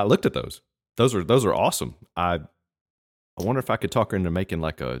Etsy. I looked at those. Those are awesome. I wonder if I could talk her into making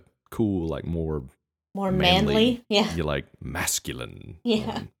like a cool, like more Manly. Yeah. you like masculine.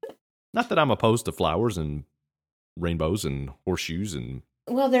 Yeah. Not that I'm opposed to flowers and rainbows and horseshoes, and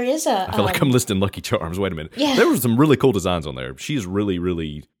Well, there is a. I feel like I'm listing Lucky Charms. Wait a minute. Yeah. There were some really cool designs on there. She's really,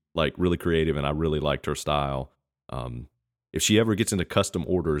 really really creative, and I really liked her style. If she ever gets into custom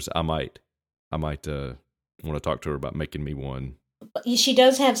orders, I might want to talk to her about making me one. But she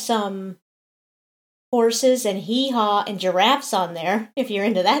does have some horses and hee-haw and giraffes on there, if you're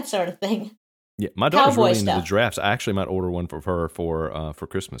into that sort of thing. Yeah, my daughter's Cowboy really into the stuff. giraffes. I actually might order one for her for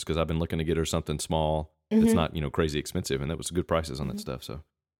Christmas, because I've been looking to get her something small that's Mhm. not crazy expensive, and that was good prices on that stuff. So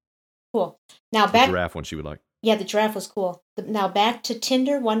Cool. Now the back. giraffe one she would like. Yeah, the giraffe was cool. Now back to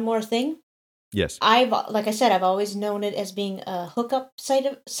Tinder. One more thing. Yes. Like I said, I've always known it as being a hookup site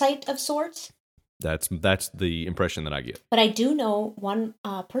of sorts. That's the impression that I get. But I do know one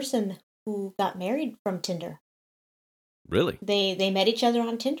person who got married from Tinder. Really? They met each other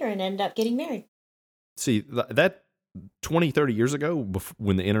on Tinder and ended up getting married. See, that 20, 30 years ago,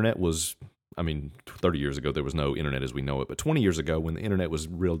 when the internet was, 30 years ago, there was no internet as we know it. But 20 years ago, when the internet was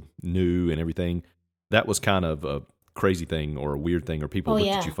real new and everything, that was kind of a crazy thing or a weird thing, or people looked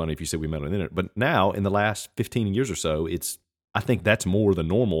at you funny if you said we met on the internet. But now, in the last 15 years or so, I think that's more than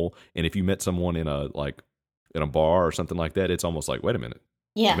normal. And if you met someone in a bar or something like that, it's almost like, wait a minute.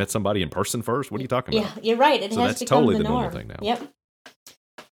 Yeah. You met somebody in person first? What are you talking about? Yeah, you're right. It So has that's become totally the the normal norm. thing now. Yep.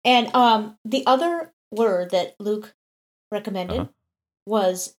 And the other word that Luke recommended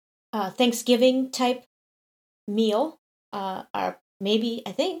was Thanksgiving type meal. Or maybe,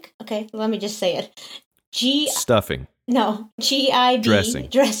 I think. Okay, let me just say it. Stuffing. GIB. Dressing.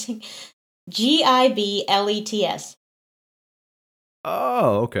 GIBLETS.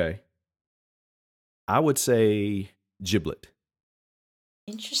 Oh, okay. I would say giblet.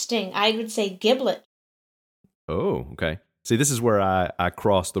 Interesting. I would say giblet. Oh, okay. See, this is where I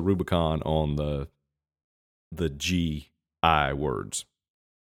cross the Rubicon on the GI words.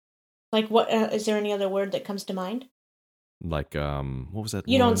 Like, what is there any other word that comes to mind? Like, what was that?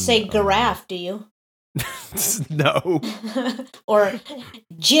 You don't say giraffe, do you? No. Or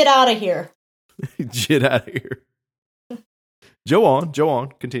jit out of here. Get out of here. Go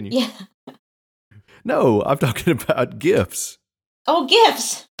on, continue. Yeah. No, I'm talking about gifts. Oh,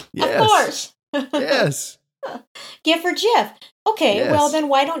 gifts. Yes. Of course. Yes. GIF or GIF. Okay, Yes. well then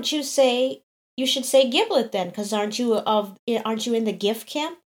why don't you say you should say giblet then? Because aren't you in the GIF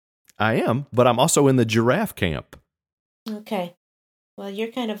camp? I am, but I'm also in the giraffe camp. Okay. Well,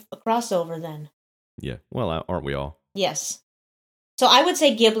 you're kind of a crossover then. Yeah. Well, aren't we all? Yes. So I would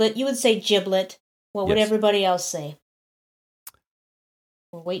say giblet. You would say giblet. What would Yes. everybody else say?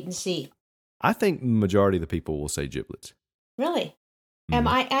 We'll wait and see. I think the majority of the people will say giblets. Really?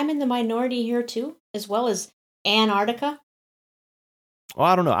 Mhm. I'm in the minority here too, as well as Antarctica. Well,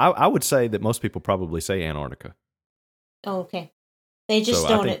 I don't know. I would say that most people probably say Antarctica. Oh, okay. They just So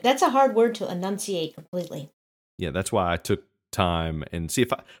I don't. think- That's a hard word to enunciate completely. Yeah, that's why I took time and see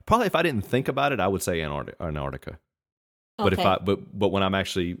if I didn't think about it, I would say Antarctica. But Okay. if but when I'm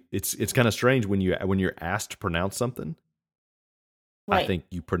actually, it's kind of strange when you're asked to pronounce something. Right. I think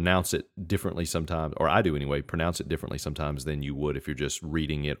you pronounce it differently sometimes, or I do anyway. Pronounce it differently sometimes than you would if you're just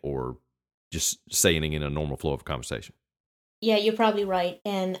reading it or just saying it in a normal flow of conversation. Yeah, you're probably right,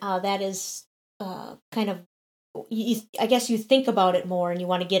 and that is kind of. I guess you think about it more, and you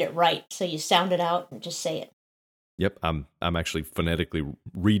want to get it right, so you sound it out and just say it. Yep, I'm actually phonetically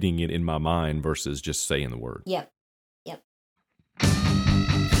reading it in my mind versus just saying the word. Yep. Yep.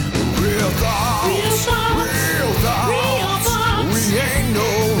 Real thoughts, Real thoughts, real thoughts. real thoughts. We ain't no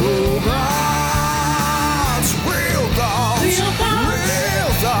robots. Real thoughts, Real thoughts,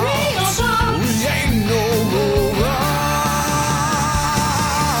 real thoughts. real thoughts. We ain't no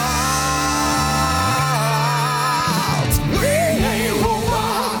robots. We ain't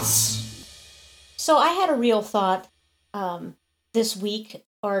robots. So I had a real thought this week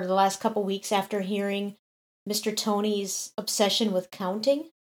or the last couple weeks after hearing Mr. Tony's obsession with counting.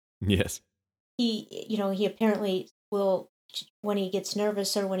 Yes. He apparently will, when he gets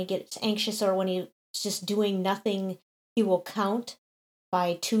nervous or when he gets anxious or when he's just doing nothing, he will count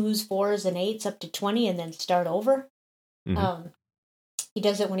by 2s, 4s, and 8s up to 20 and then start over. Mhm. He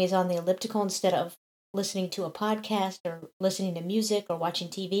does it when he's on the elliptical instead of listening to a podcast or listening to music or watching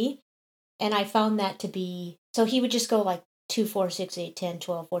TV. And I found that to be, so he would just go like 2, 4, 6, 8, 10,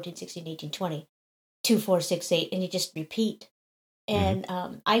 12, 14, 16, 18, 20, 2, 4, 6, 8, and you just repeat. And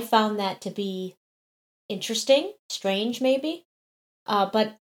I found that to be interesting, strange maybe,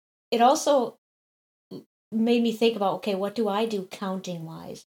 but it also made me think about, okay, what do I do counting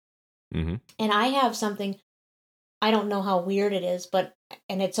wise? Mm-hmm. And I have something, I don't know how weird it is,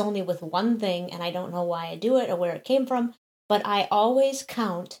 and it's only with one thing, and I don't know why I do it or where it came from, but I always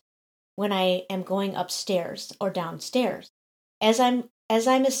count when I am going upstairs or downstairs. As I'm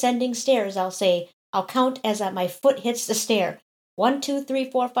ascending stairs, I'll count as my foot hits the stair. 1, 2,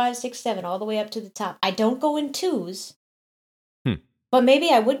 3, 4, 5, 6, 7, all the way up to the top. I don't go in 2s, but maybe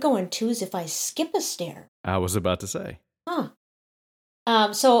I would go in 2s if I skip a stair. I was about to say. Huh.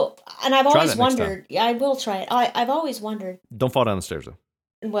 So, and I've Try always that next time. wondered, yeah, I will try it. I've always wondered, Don't fall down the stairs, though.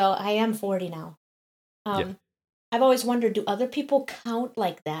 well, I am 40 now. Yeah. I've always wondered, do other people count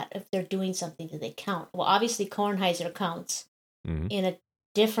like that? If they're doing something, do they count? Well, obviously Kornheiser counts Mm-hmm. in a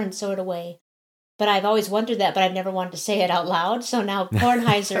different sort of way. But I've always wondered that, but I've never wanted to say it out loud. So now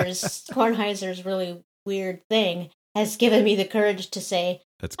Kornheiser's really weird thing has given me the courage to say,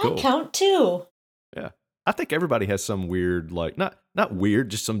 That's cool. I count too. Yeah. I think everybody has some weird, like, not weird,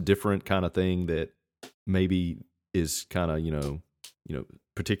 just some different kind of thing that maybe is kind of,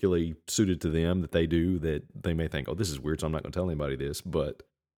 particularly suited to them that they do that they may think, oh, this is weird, so I'm not going to tell anybody this. But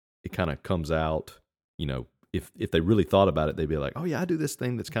it kind of comes out, if they really thought about it, they'd be like, oh, yeah, I do this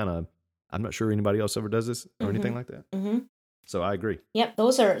thing that's kind of, I'm not sure anybody else ever does this or anything like that. Mm-hmm. So I agree. Yep,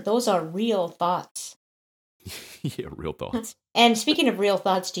 those are real thoughts. Yeah, real thoughts. And speaking of real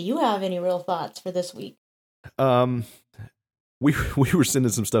thoughts, do you have any real thoughts for this week? We were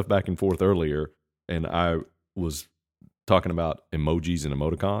sending some stuff back and forth earlier, and I was talking about emojis and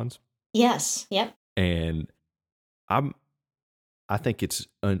emoticons. Yes. Yep. And I think it's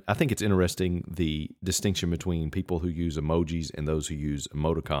interesting the distinction between people who use emojis and those who use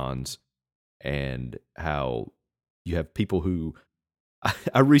emoticons, and how you have people who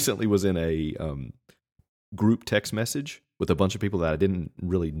I recently was in a group text message with a bunch of people that I didn't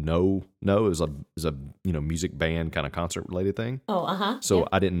really know. It was a music band kind of concert related thing. Oh, So yep.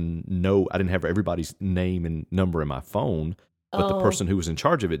 I didn't have everybody's name and number in my phone, but the person who was in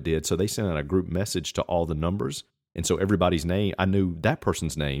charge of it did. So they sent out a group message to all the numbers. And so everybody's name, I knew that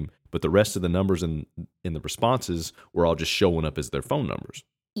person's name, but the rest of the numbers in the responses were all just showing up as their phone numbers.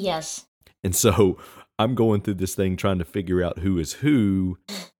 Yes. And so I'm going through this thing trying to figure out who is who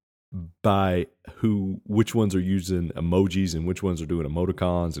by which ones are using emojis and which ones are doing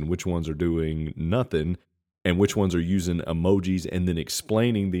emoticons and which ones are doing nothing and which ones are using emojis and then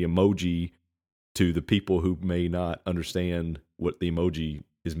explaining the emoji to the people who may not understand what the emoji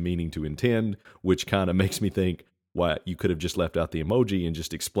is meaning to intend, which kind of makes me think, why you could have just left out the emoji and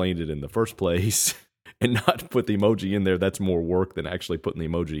just explained it in the first place and not put the emoji in there. That's more work than actually putting the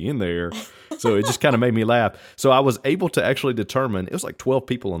emoji in there. So it just kind of made me laugh. So I was able to actually determine, it was like 12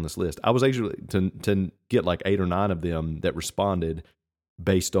 people on this list. I was able to get like 8 or 9 of them that responded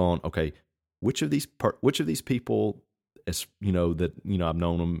based on, okay, which of these people, as that I've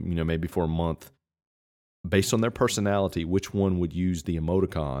known them, maybe for a month, based on their personality, which one would use the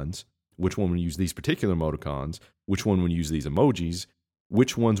emoticons, which one would use these particular emoticons, which one would use these emojis,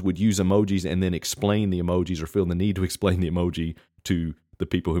 which ones would use emojis and then explain the emojis or feel the need to explain the emoji to the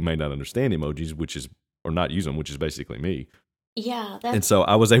people who may not understand emojis, or not use them, which is basically me. Yeah. And so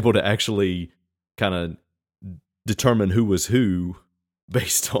I was able to actually kind of determine who was who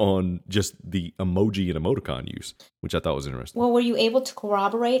based on just the emoji and emoticon use, which I thought was interesting. Well, were you able to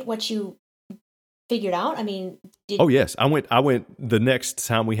corroborate what you figured out? I mean, Oh yes, I went the next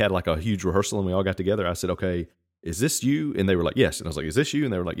time we had like a huge rehearsal and we all got together. I said, "Okay, is this you?" And they were like, "Yes." And I was like, "Is this you?"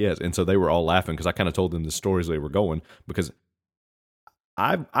 And they were like, "Yes." And so they were all laughing because I kind of told them the stories they were going, because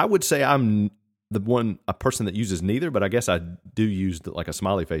I would say I'm a person that uses neither, but I guess I do use like a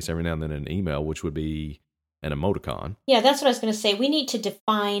smiley face every now and then in an email, which would be an emoticon. Yeah, that's what I was going to say. We need to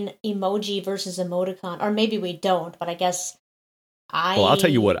define emoji versus emoticon, or maybe we don't, but I guess Well, I'll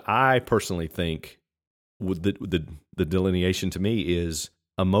tell you what I personally think. With the delineation to me is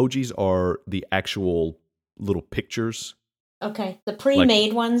emojis are the actual little pictures. Okay, the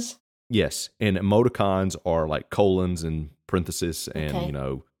pre-made ones. Yes, and emoticons are like colons and parentheses and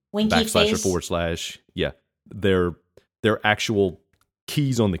Winky backslash face. or forward slash. Yeah, they're actual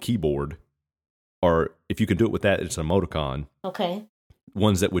keys on the keyboard. Or if you can do it with that, it's an emoticon. Okay.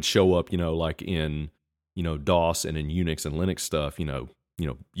 Ones that would show up, like in DOS and in Unix and Linux stuff,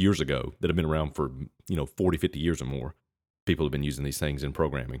 years ago, that have been around for 40, 50 years or more. People have been using these things in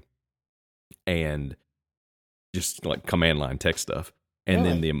programming and just like command line text stuff. And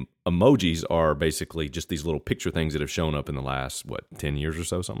then the emojis are basically just these little picture things that have shown up in the last 10 years or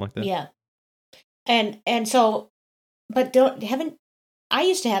so, something like that. Yeah. And so, but I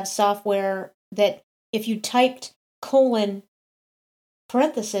used to have software that if you typed colon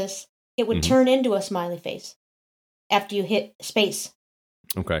parenthesis, it would turn into a smiley face after you hit space.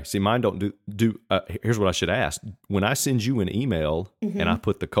 Okay. See, mine don't do here's what I should ask. When I send you an email and I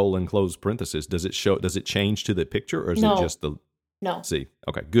put the colon closed parenthesis, does it change to the picture, or is it just the... No. See,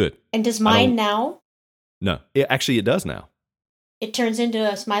 okay, good. And does mine now? No. It does now. It turns into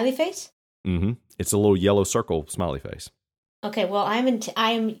a smiley face? Mm-hmm. It's a little yellow circle smiley face. Okay, well, I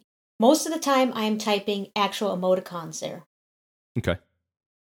am most of the time I am typing actual emoticons there. Okay.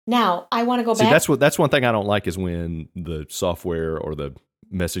 Now, I want to go back. See, that's one thing I don't like, is when the software or the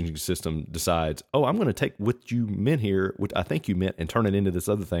messaging system decides, oh, I'm going to take what you meant here, what I think you meant, and turn it into this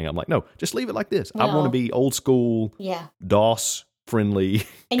other thing. I'm like, no, just leave it like this. I want to be old school, DOS friendly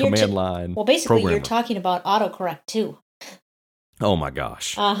command line. Well, basically, programmer. you're talking about autocorrect too. Oh my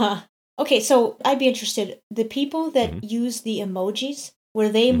gosh. Okay, so I'd be interested. The people that use the emojis, were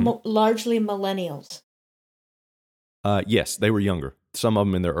they largely millennials? Yes, they were younger. Some of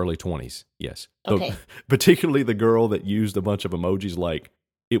them in their early 20s. Yes. Okay. Particularly the girl that used a bunch of emojis, like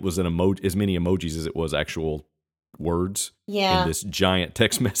it was as many emojis as it was actual words in this giant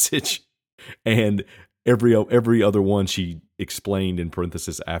text message. And every other one she explained in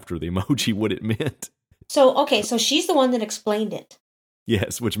parentheses after the emoji what it meant. So she's the one that explained it.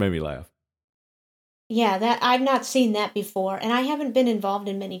 Yes, which made me laugh. Yeah, that I've not seen that before, and I haven't been involved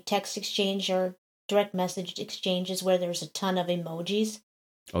in many text exchange or direct message exchanges where there's a ton of emojis.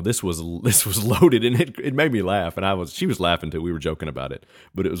 Oh, this was loaded, and it made me laugh, and she was laughing too. We were joking about it,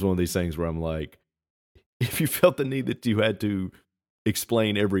 but it was one of these things where I'm like, if you felt the need that you had to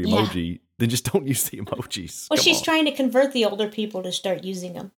explain every emoji, then just don't use the emojis. Well, she's trying to convert the older people to start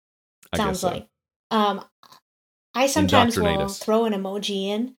using them. Sounds like. I sometimes will throw an emoji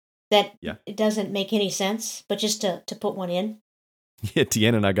in that it doesn't make any sense, but just to put one in. Yeah,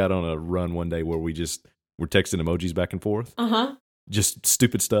 Tiana and I got on a run one day where we We're texting emojis back and forth. Uh-huh. Just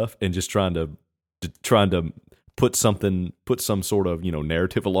stupid stuff and just trying to put some sort of,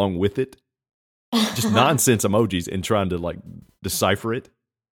 narrative along with it. Just nonsense emojis and trying to like decipher it,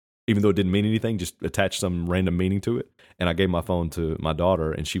 even though it didn't mean anything, just attach some random meaning to it. And I gave my phone to my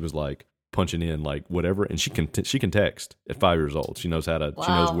daughter and she was like punching in like whatever. And she can text at 5 years old. She knows how to, Wow.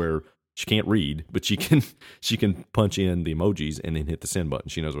 she knows where, she can't read, but she can punch in the emojis and then hit the send button.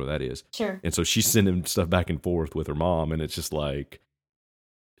 She knows where that is. Sure. And so she's sending stuff back and forth with her mom, and it's just like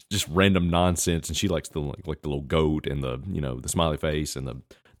just random nonsense. And she likes the like the little goat and the the smiley face and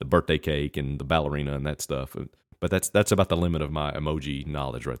the birthday cake and the ballerina and that stuff. But that's about the limit of my emoji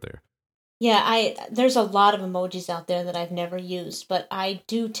knowledge right there. Yeah, there's a lot of emojis out there that I've never used, but I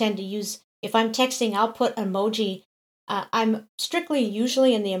do tend to use, if I'm texting, I'll put emoji. I'm strictly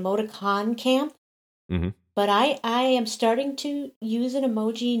usually in the emoticon camp, Mm-hmm. but I am starting to use an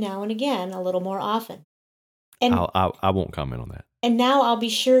emoji now and again a little more often. And I won't comment on that. and now I'll be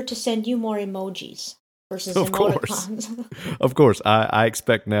sure to send you more emojis versus Of course. emoticons. Of course, I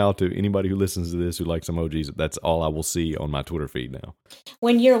expect now to anybody who listens to this who likes emojis, that's all I will see on my Twitter feed now.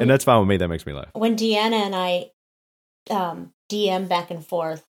 And that's fine with me. That makes me laugh. When Deanna and I DM back and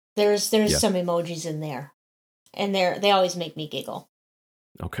forth, there's some emojis in there, and they always make me giggle.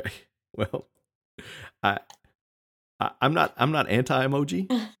 Okay. Well, I'm not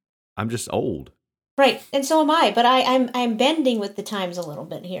anti-emoji. I'm just old. Right, and so am I. But I'm bending with the times a little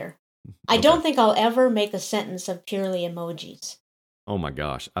bit here. I Okay. don't think I'll ever make a sentence of purely emojis. Oh my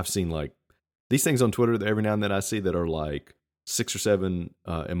gosh, I've seen like these things on Twitter that every now and then I see that are like 6 or 7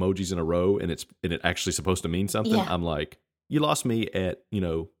 emojis in a row, and it actually supposed to mean something. Yeah. I'm like, you lost me at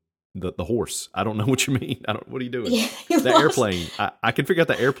the horse. I don't know what you mean. What are you doing? Yeah, you The lost- airplane. I can figure out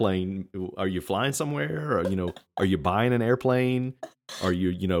the airplane. Are you flying somewhere? Or are you buying an airplane? Are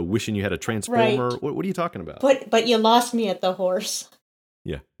you wishing you had a transformer? Right. What are you talking about? But you lost me at the horse.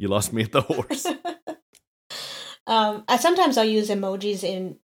 Yeah, you lost me at the horse. Sometimes I'll use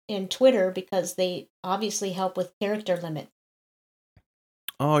emojis in Twitter because they obviously help with character limit.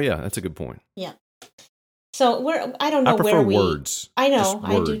 Oh yeah, that's a good point. Yeah. So I don't know I prefer where we. words. I know, Just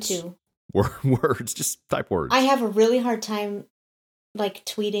I do words. too. Words, just type words. I have a really hard time, like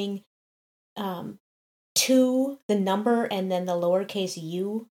tweeting, to the number and then the lowercase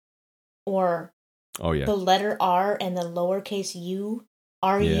u, or Oh yeah. the letter R and the lowercase u,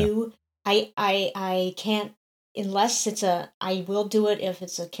 RU. I can't, unless I will do it if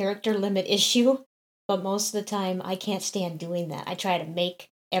it's a character limit issue, but most of the time I can't stand doing that. I try to make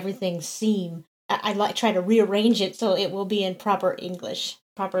everything seem, I try to rearrange it so it will be in proper English,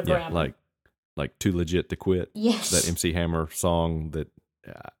 proper grammar. Yeah, like Too Legit to Quit. Yes. That MC Hammer song that,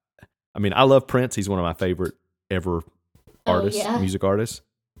 I love Prince. He's one of my favorite ever artists, yeah? music artists,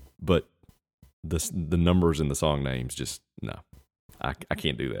 but the numbers in the song names just, no. I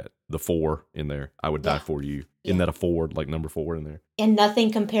can't do that. The 4 in there. I would die Yeah. for you. Yeah. Isn't that a 4, like number 4 in there? And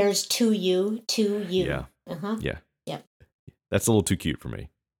nothing compares to you. Yeah. Uh-huh. Yeah. Yep. That's a little too cute for me.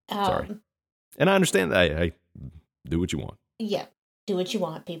 Sorry. And I understand that. Hey, do what you want. Yeah. Do what you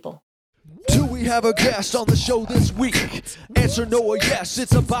want, people. Do we have a guest on the show this week? Answer no or yes,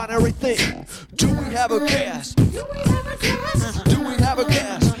 it's a binary thing. Do we have a guest? Do we have a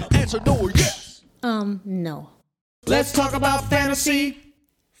guest? Answer no or yes. No. Let's talk about fantasy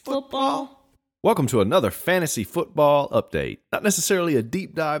football. Welcome to another fantasy football update. Not necessarily a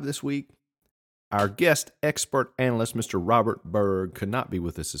deep dive this week. Our guest expert analyst, Mr. Robert Berg, could not be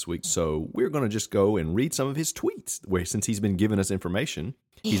with us this week, so we're going to just go and read some of his tweets, where since he's been giving us information,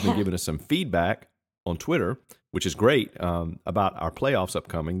 he's been giving us some feedback on Twitter, which is great, about our playoffs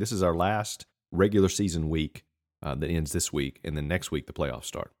upcoming. This is our last regular season week that ends this week, and then next week the playoffs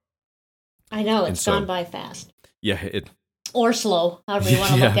start. I know, And it's so- gone by fast. Yeah, Or slow, however you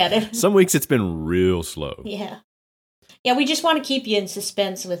want to look at it. Some weeks it's been real slow. Yeah. Yeah, we just want to keep you in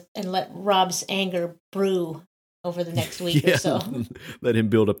suspense and let Rob's anger brew over the next week or so. Let him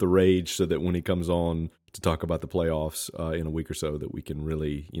build up the rage so that when he comes on to talk about the playoffs in a week or so, that we can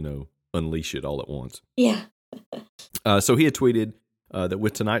really, unleash it all at once. Yeah. So he had tweeted that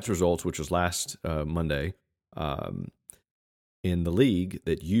with tonight's results, which was last Monday, in the league,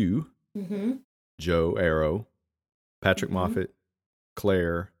 that you, Mm-hmm. Joe Arrow, Patrick Mhm. Moffitt,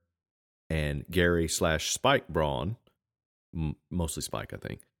 Claire, and Gary/Spike Braun, mostly Spike, I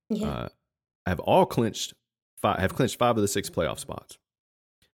think, Yeah. have all clinched 5 of the 6 playoff spots.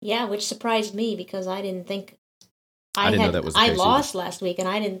 Yeah, which surprised me because I didn't think I didn't know that was the I case lost last week, and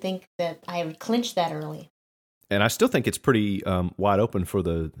I didn't think that I would clinch that early. And I still think it's pretty wide open for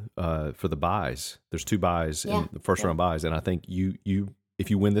the buys. There's 2 buys Yeah. in the first round buys, and I think you if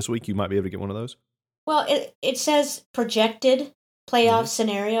you win this week, you might be able to get one of those. Well, it says projected playoff Mhm.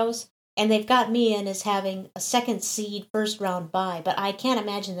 scenarios, and they've got me in as having a second seed first round bye. But I can't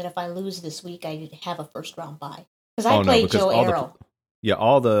imagine that if I lose this week, I'd have a first round bye because I Oh, no, played because Joe all Arrow.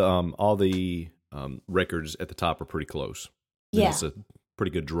 all the records at the top are pretty close. Then Yeah, it's a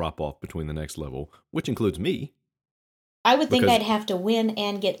pretty good drop off between the next level, which includes me. I would think because- I'd have to win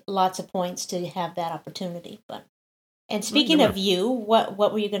and get lots of points to have that opportunity. But and Well, speaking you of you, what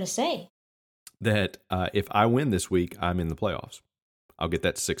were you going to say? That if I win this week, I'm in the playoffs. I'll get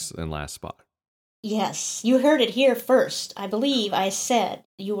that sixth and last spot. Yes, you heard it here first. I believe I said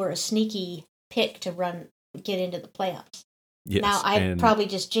you were a sneaky pick to get into the playoffs. Yes. Now I and- probably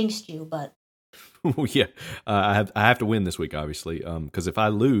just jinxed you, but yeah, I have to win this week, obviously, because if I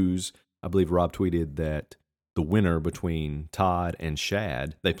lose, I believe Rob tweeted that the winner between Todd and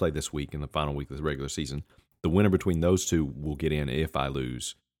Shad, they play this week in the final week of the regular season. The winner between those two will get in if I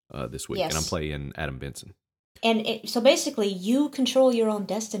lose this week, and I'm Yes. playing Adam Benson. so basically you control your own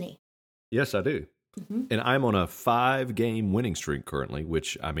destiny. Yes, I do, Hmm. and I'm on a 5-game winning streak currently,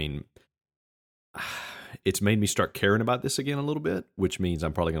 which I mean, it's made me start caring about this again a little bit, which means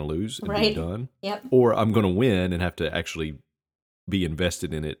I'm probably going to lose and Right. be done. Yep. Or I'm going to win and have to actually be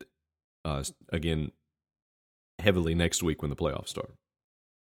invested in it again heavily next week when the playoffs start.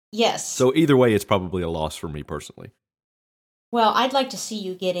 Yes. So either way, it's probably a loss for me personally. Well, I'd like to see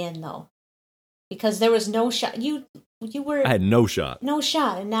you get in though, because there was no shot. You were I had no shot. no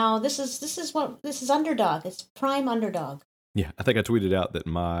shot, and now this is underdog. It's prime underdog. Yeah, I think I tweeted out that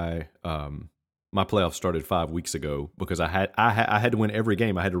my playoffs started 5 weeks ago because I had to win every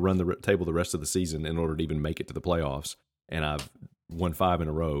game. I had to run the table the rest of the season in order to even make it to the playoffs, and I've won 5 in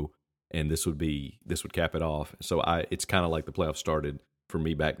a row. And this would cap it off. So it's kind of like the playoffs started for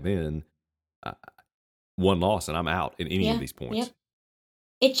me back then. One loss and I'm out in any of these points. Yep.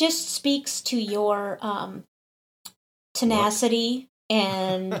 It just speaks to your tenacity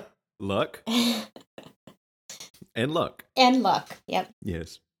and Luck and luck. and luck. Yep.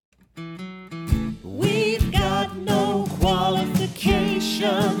 Yes. We've got no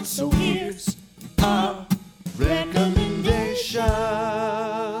qualifications, so here's our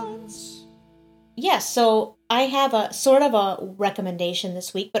recommendations. Yes, so I have a sort of a recommendation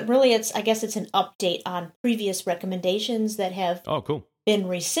this week, but really I guess it's an update on previous recommendations that have Oh, cool. been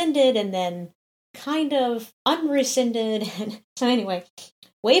rescinded and then kind of unrescinded. So anyway,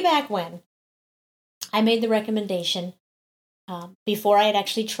 way back when I made the recommendation before I had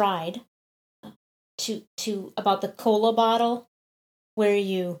actually tried to about the cola bottle where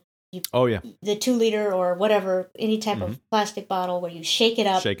Oh, yeah. the 2-liter or whatever, any type Mhm. of plastic bottle where you shake it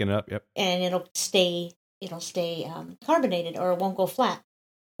up Shaking it up. Yep. and it'll stay carbonated or it won't go flat.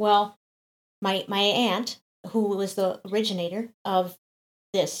 Well, my aunt, who was the originator of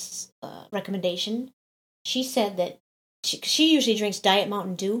this recommendation, she said that she usually drinks Diet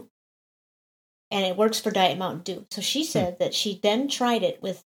Mountain Dew, and it works for Diet Mountain Dew. So she said that she then tried it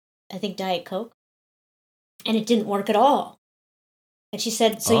with, I think, Diet Coke, and it didn't work at all. And she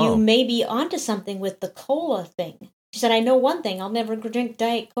said, so Oh. you may be onto something with the cola thing. She said, I know one thing, I'll never drink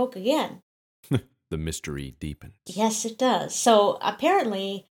Diet Coke again. The mystery deepens. Yes, it does. So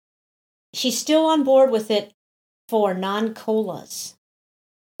apparently, she's still on board with it for non-colas,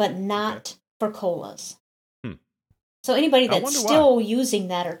 but not for colas. Hmm. So anybody I that's wonder still using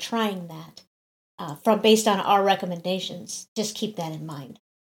that or trying that, based on our recommendations, just keep that in mind.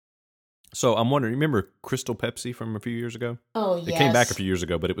 So I'm wondering, remember Crystal Pepsi from a few years ago? Oh, yes. It came back a few years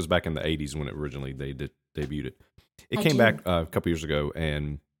ago, but it was back in the 80s when it originally they debuted it. It I came do. back a couple years ago,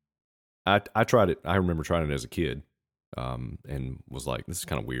 and I tried it. I remember trying it as a kid, and was like, this is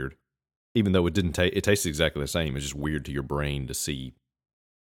kind of weird. Even though it didn't taste, it tasted exactly the same. It's just weird to your brain to see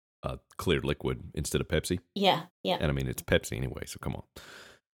a clear liquid instead of Pepsi. Yeah, yeah. And I mean, it's Pepsi anyway, so come on.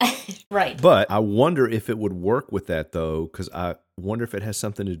 Right. But I wonder if it would work with that though, because I wonder if it has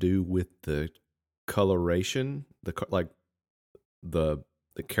something to do with the coloration, the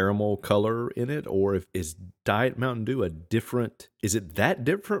caramel color in it, or if is Diet Mountain Dew is it that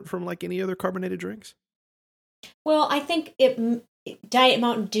different from like any other carbonated drinks? Well, I think Diet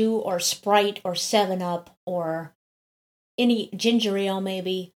Mountain Dew or Sprite or 7-Up or any ginger ale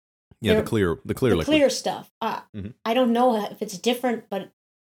maybe. Yeah, They're- the clear The liquid. clear stuff. Mhm. I don't know if it's different, but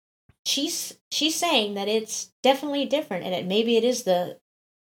she's saying that it's definitely different, and maybe it is the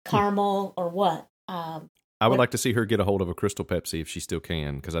caramel or what. I would like to see her get a hold of a Crystal Pepsi if she still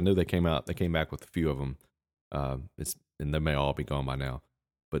can, because I know they came back with a few of them. And they may all be gone by now,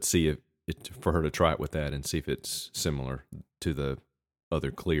 but see if for her to try it with that and see if it's similar to the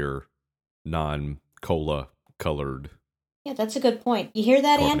other clear, non-cola colored Yeah, that's a good point. You hear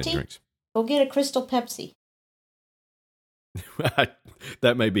that, carbonated Auntie? drinks. Go get a Crystal Pepsi.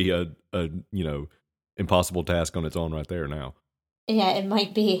 That may be a impossible task on its own right there now. Yeah, it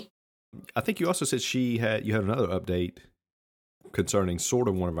might be. I think you also said you had another update concerning sort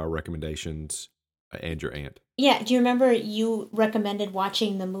of one of our recommendations and your aunt. Yeah, do you remember you recommended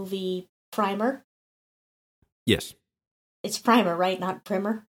watching the movie Primer? Yes. It's Primer, right? Not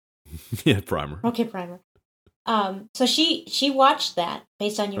Primer? Yeah, Primer. Okay, Primer. So she watched that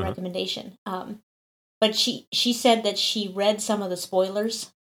based on your recommendation. But she said that she read some of the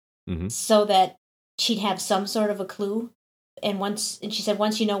spoilers so that she'd have some sort of a clue. And she said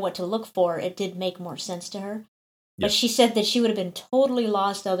once you know what to look for, it did make more sense to her. But she said that she would have been totally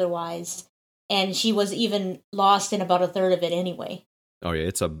lost otherwise, and she was even lost in about a third of it anyway. Oh yeah,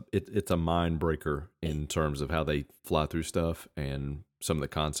 it's a mind breaker in terms of how they fly through stuff and some of the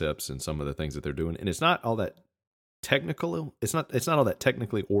concepts and some of the things that they're doing. And it's not all that technical. It's not all that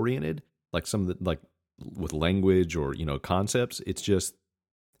technically oriented, like some of the, like with language or concepts. It's just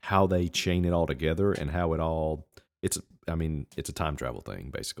how they chain it all together and how it all. It's a time travel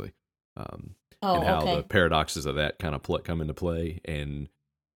thing basically, and how the paradoxes of that kind of come into play, and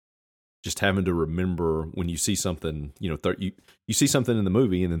just having to remember when you see something, you see something in the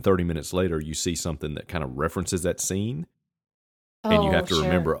movie, and then 30 minutes later you see something that kind of references that scene, and you have to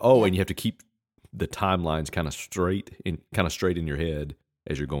remember, and you have to keep the timelines kind of straight in your head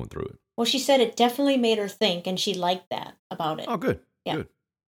as you're going through it. Well, she said it definitely made her think, and she liked that about it. Oh, good. Yeah. Good.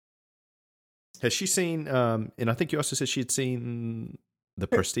 Has she seen, and I think you also said she had seen The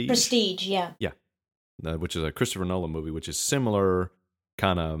Prestige? Prestige, yeah. Yeah. Which is a Christopher Nolan movie, which is similar,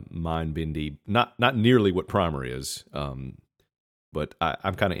 kind of mind-bendy. Not nearly what Primer is, but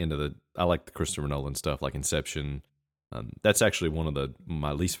I'm kind of into I like the Christopher Nolan stuff, like Inception. That's actually one of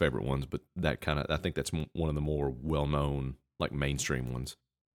my least favorite ones, but I think that's one of the more well-known, like mainstream ones.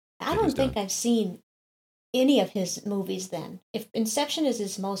 I don't think I've seen any of his movies then. If Inception is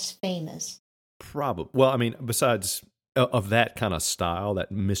his most famous. Probably. Well, I mean, besides of that kind of style,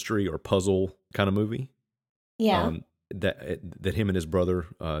 that mystery or puzzle kind of movie. Yeah. That him and his brother,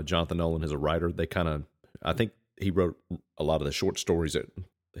 Jonathan Nolan, as a writer, I think he wrote a lot of the short stories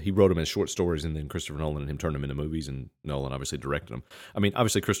he wrote them as short stories, and then Christopher Nolan and him turned them into movies, and Nolan obviously directed them. I mean,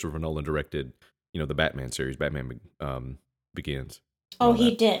 obviously Christopher Nolan directed, the Batman series, Batman Begins. Oh,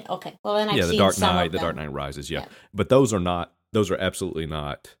 he did. Okay. Well, then I've seen The Dark some Knight, of The them. Dark Knight Rises, yeah. But those are absolutely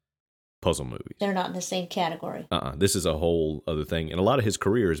not puzzle movies. They're not in the same category. This is a whole other thing. And a lot of his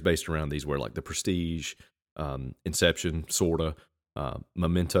career is based around these, where like The Prestige, Inception, sorta,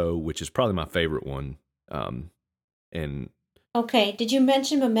 Memento, which is probably my favorite one. Okay, did you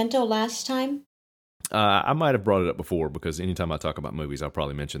mention Memento last time? I might have brought it up before, because anytime I talk about movies, I'll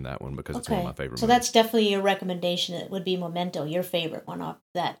probably mention that one because it's one of my favorite movies. That's definitely your recommendation. It would be Memento, your favorite one off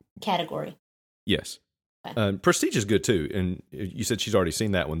that category. Yes. Okay. Prestige is good too, and you said she's already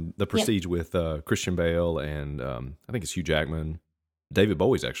seen that one. The Prestige with Christian Bale and I think it's Hugh Jackman. David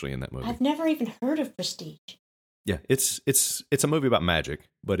Bowie's actually in that movie. I've never even heard of Prestige. Yeah, it's a movie about magic,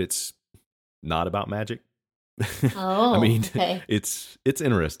 but it's not about magic. Oh, I mean, okay. It's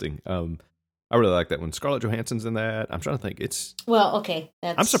interesting. I really like that one. Scarlett Johansson's in that. I'm trying to think.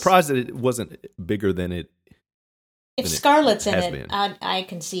 I'm surprised that it wasn't bigger than it. If Scarlett's in has it, been. I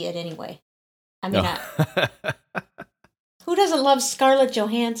can see it anyway. I mean, who doesn't love Scarlett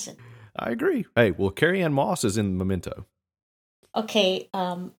Johansson? I agree. Hey, well, Carrie-Anne Moss is in Memento. Okay,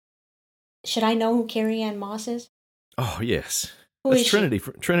 should I know who Carrie-Anne Moss is? Oh, yes. Who That's is Trinity.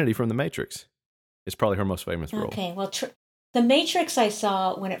 Trinity from The Matrix. It's probably her most famous role. Okay, well, The Matrix I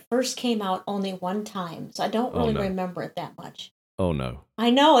saw when it first came out only one time, so I don't really remember it that much. Oh, no.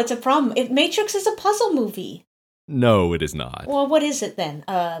 I know, it's a problem. Matrix is a puzzle movie. No, it is not. Well, what is it then?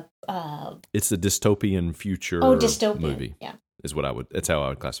 It's the dystopian future dystopian movie. Yeah. That's how I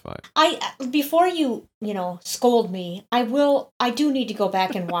would classify it. Before you scold me, I do need to go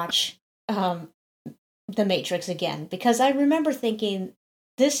back and watch The Matrix again, because I remember thinking,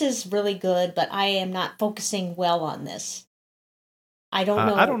 this is really good, but I am not focusing well on this. I don't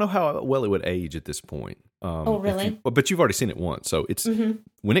know. I don't know how well it would age at this point. Oh, really? But you've already seen it once. So it's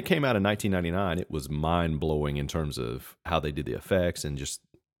when it came out in 1999, it was mind-blowing in terms of how they did the effects and just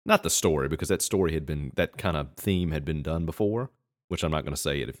not the story, because that kind of theme had been done before, which I'm not going to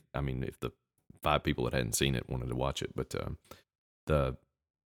say it if the 5 people that hadn't seen it wanted to watch it, but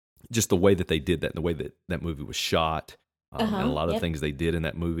just the way that they did that and the way that movie was shot, and a lot of things they did in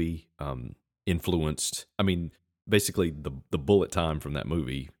that movie influenced, basically the bullet time from that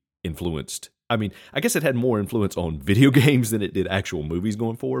movie influenced. I guess it had more influence on video games than it did actual movies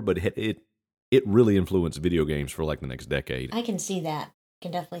going forward, but it really influenced video games for like the next decade. I can see that.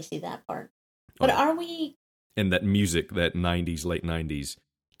 can definitely see that part. But yeah. are we? And that music, that 90s, late 90s,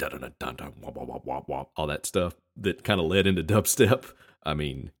 da-da-da-da-da, wop, wop, wop, wop, wop, all that stuff that kind of led into dubstep. I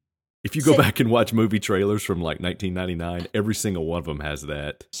mean, if you go back and watch movie trailers from like 1999, every single one of them has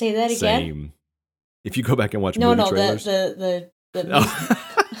that. Say that same. Again? If you go back and watch movie trailers. The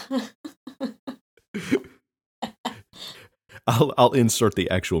I'll insert the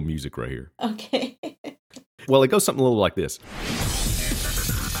actual music right here. Okay. Well, it goes something a little like this.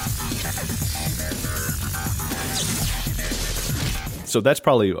 So that's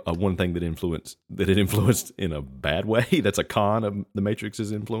probably one thing that it influenced in a bad way. That's a con of the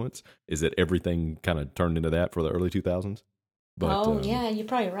Matrix's influence, is that everything kind of turned into that for the early 2000s. But, yeah, you're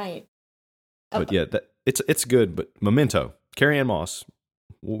probably right. But yeah, it's good. But Memento, Carrie-Anne Moss,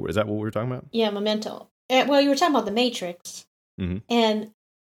 is that what we were talking about? Yeah, Memento. Well, you were talking about the Matrix, and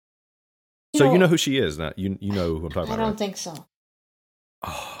you know who she is. Now you know who I'm talking about. I don't right? think so.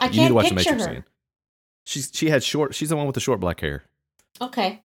 Oh, I can't you need to watch the picture Matrix her. again. She had short. She's the one with the short black hair.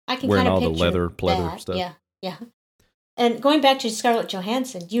 Okay, I can wearing kind of all picture the leather pleather that. stuff. Yeah. And going back to Scarlett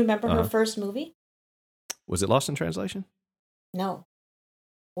Johansson, do you remember her first movie? Was it Lost in Translation? No,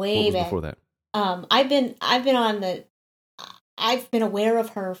 What way was back. before that? I've been aware of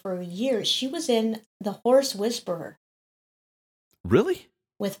her for years. She was in The Horse Whisperer Really?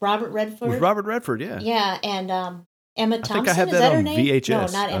 with Robert Redford. With Robert Redford, yeah. Yeah, and Emma Thompson. I think I have Is that that her on name?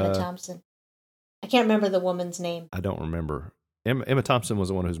 VHS. No, not Emma Thompson. I can't remember the woman's name. I don't remember. Emma Thompson was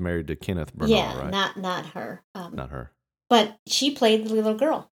the one who's married to Kenneth Branagh, Yeah, right? not her. Not her. But she played the little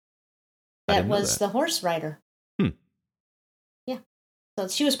girl. I That didn't know was that. the horse rider. Yeah. So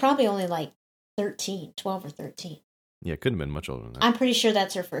she was probably only like 12 or 13. Yeah, couldn't have been much older than that. I'm pretty sure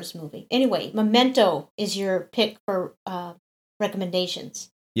that's her first movie. Anyway, Memento is your pick for recommendations.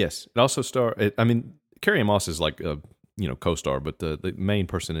 Yes. It also Carrie-Anne Moss is like a co-star, but the main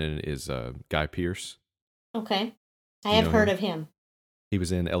person in it is Guy Pearce. Okay. I You have know heard him? of him. He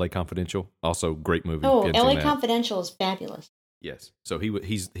was in L.A. Confidential. Also, great movie. Oh, Again, L.A. Tim Allen. Confidential is fabulous. Yes. So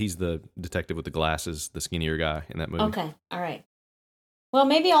he's the detective with the glasses, the skinnier guy in that movie. Okay. All right. Well,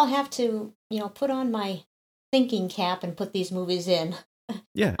 maybe I'll have to, put on my thinking cap and put these movies in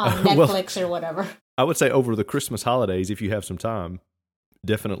Yeah. on Netflix or whatever. I would say over the Christmas holidays, if you have some time,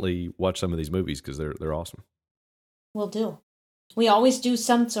 definitely watch some of these movies because they're awesome. Will do. We always do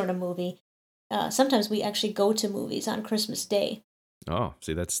some sort of movie. Sometimes we actually go to movies on Christmas Day. Oh,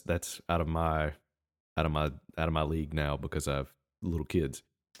 see, that's out of my league now because I have little kids.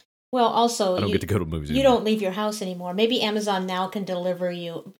 Well, also, I don't get to go to movies You anymore. don't leave your house anymore. Maybe Amazon Prime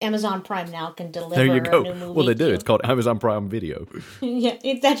now can deliver There you go. a new movie. Well, they do. to It's called Amazon Prime Video. you. Yeah,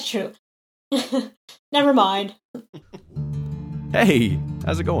 that's true. Never mind. Hey,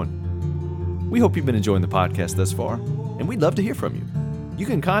 how's it going? We hope you've been enjoying the podcast thus far, and we'd love to hear from you. You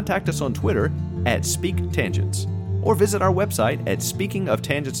can contact us on Twitter at SpeakTangents, or visit our website at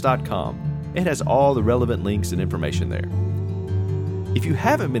speakingoftangents.com. It has all the relevant links and information there. If you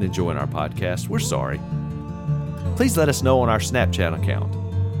haven't been enjoying our podcast, we're sorry. Please let us know on our Snapchat account.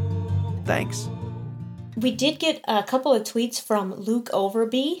 Thanks. We did get a couple of tweets from Luke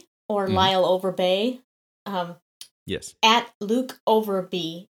Overby or Lyle Overbay. Yes. At Luke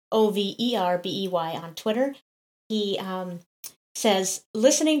Overby, Overbey on Twitter. He says,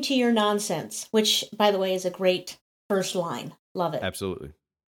 listening to your nonsense, which, by the way, is a great first line. Love it. Absolutely.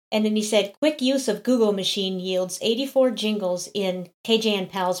 And then he said, quick use of Google machine yields 84 jingles in KJ and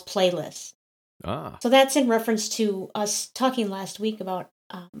Pal's playlist. Ah. So that's in reference to us talking last week about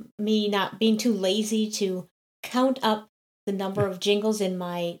me not being too lazy to count up the number of jingles in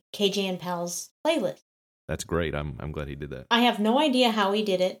my KJ and Pal's playlist. That's great. I'm glad he did that. I have no idea how he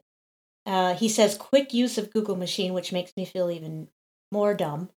did it. He says quick use of Google machine, which makes me feel even more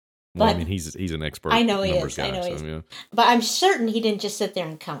dumb. Well, But I mean, he's an expert. I know he numbers is. Guy, I know he is. yeah. But I'm certain he didn't just sit there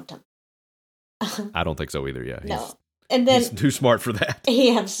and count them. I don't think so either. Yeah. No. And then he's too smart for that.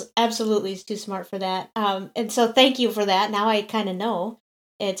 he absolutely is too smart for that. And so thank you for that. Now I kind of know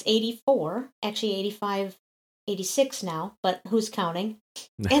it's 84, actually 85, 86 now, but who's counting?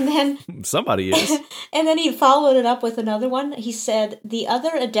 And then Somebody is. and then he followed it up with another one. He said, the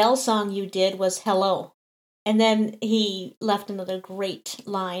other Adele song you did was Hello. And then he left another great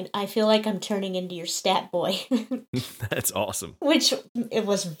line. I feel like I'm turning into your stat boy. That's awesome. Which it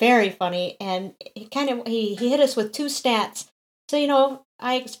was very funny. And he hit us with 2 stats. So,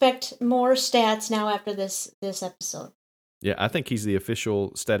 I expect more stats now after this episode. Yeah, I think he's the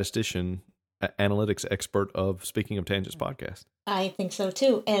official statistician, analytics expert of Speaking of Tangents podcast. I think so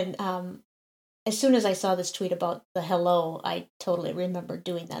too. And as soon as I saw this tweet about the Hello, I totally remembered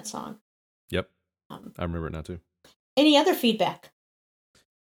doing that song. Yep. I remember it now too. Any other feedback?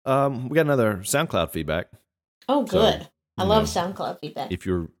 We got another SoundCloud feedback. Oh, good. I love know, SoundCloud feedback. If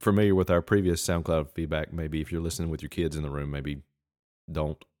you're familiar with our previous SoundCloud feedback, maybe if you're listening with your kids in the room, maybe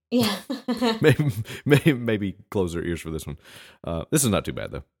don't. Yeah. maybe close their ears for this one. This is not too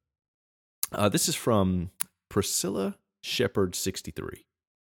bad, though. This is from Priscilla Shepherd 63.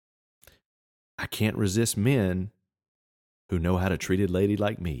 I can't resist men who know how to treat a lady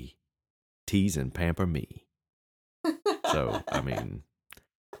like me, tease and pamper me. So, I mean,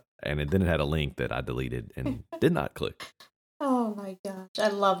 and then it had a link that I deleted and did not click. Oh my gosh, I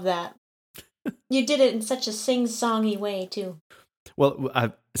love that. You did it in such a sing-songy way, too. Well,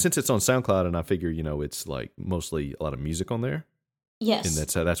 since it's on SoundCloud and I figure, it's like mostly a lot of music on there. Yes. And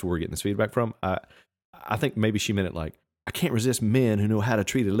that's where we're getting this feedback from. I think maybe she meant it like, I can't resist men who know how to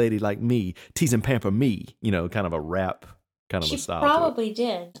treat a lady like me, tease and pamper me, kind of a rap kind of she a style. She probably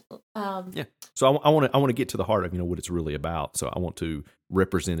did. Yeah. So I want to get to the heart of, what it's really about. So I want to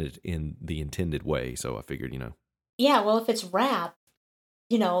represent it in the intended way. So I figured, Yeah, well, if it's rap,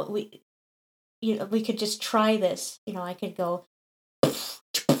 we could just try this. I could go,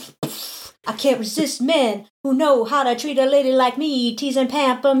 I can't resist men who know how to treat a lady like me, tease and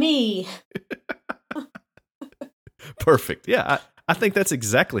pamper me. Perfect. Yeah, I think that's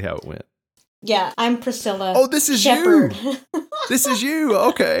exactly how it went. Yeah, I'm Priscilla. Oh, this is Shepherd. you. This is you.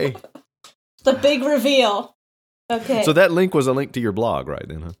 Okay. The big reveal. Okay. So that link was a link to your blog, right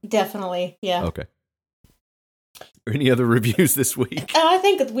then, huh? Definitely, yeah. Okay. Any other reviews this week? I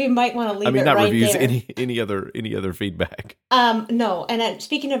think that we might want to leave it not right reviews, there. any other feedback. No, and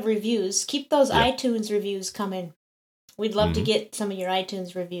speaking of reviews, keep those iTunes reviews coming. We'd love to get some of your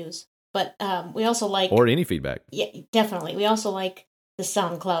iTunes reviews. But we also like... Or any feedback. Yeah, definitely. We also like the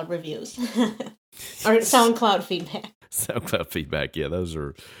SoundCloud reviews. Or SoundCloud feedback. SoundCloud feedback, yeah, those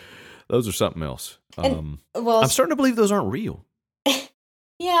are something else. I'm starting to believe those aren't real.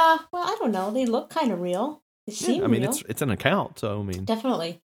 Yeah, well, I don't know. They look kind of real. They seem real. It's an account, so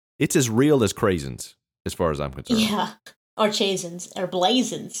Definitely. It's as real as Craisins, as far as I'm concerned. Yeah, or Chasins, or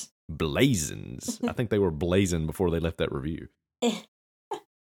Blazins. Blazins. I think they were blazing before they left that review.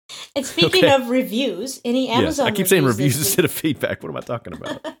 And speaking of reviews, any Amazon I keep saying reviews instead of feedback. What am I talking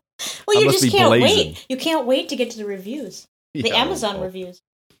about? Well, you just can't wait. You can't wait to get to the reviews. The Yeah, Amazon reviews.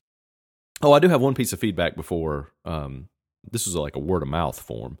 Oh, I do have one piece of feedback before. This was like a word of mouth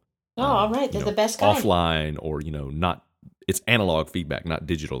form. Oh, all right. They're the best kind. Offline or, not, it's analog feedback, not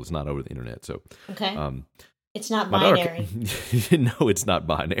digital. It's not over the internet. So, okay. It's not binary. No, it's not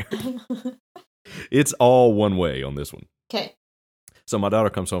binary. It's all one way on this one. Okay. So my daughter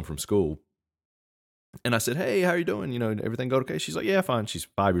comes home from school and I said, hey, how are you doing? Everything go okay? She's like, yeah, fine. She's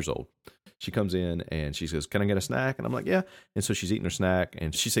 5 years old. She comes in and she says, can I get a snack? And I'm like, yeah. And so she's eating her snack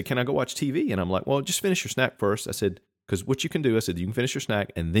and she said, can I go watch TV? And I'm like, well, just finish your snack first. I said, because what you can do, I said, you can finish your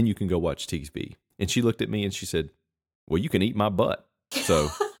snack and then you can go watch TV. And she looked at me and she said, well, you can eat my butt. So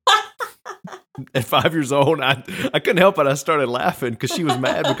at 5 years old, I couldn't help it. I started laughing because she was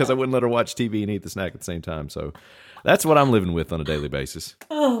mad because I wouldn't let her watch TV and eat the snack at the same time. So that's what I'm living with on a daily basis.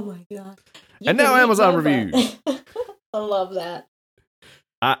 Oh, my God. And now Amazon reviews. I love that.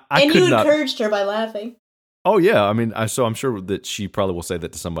 And you encouraged her by laughing. Oh, yeah. So I'm sure that she probably will say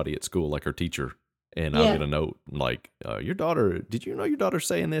that to somebody at school, like her teacher. And I'll get a note like, did you know your daughter's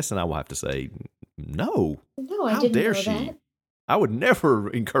saying this? And I will have to say, no. No, I How didn't dare know she? that. I would never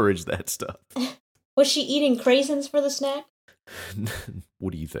encourage that stuff. Was she eating craisins for the snack?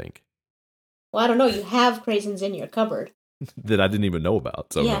 What do you think? Well, I don't know. You have craisins in your cupboard. That I didn't even know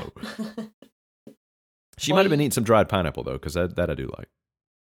about. So no. She might have been eating some dried pineapple, though, because that I do like.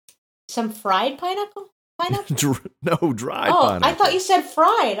 Some fried pineapple? No, dried pineapple. I thought you said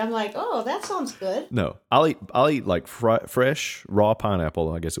fried. I'm like, oh, that sounds good. No, I'll eat like fresh, raw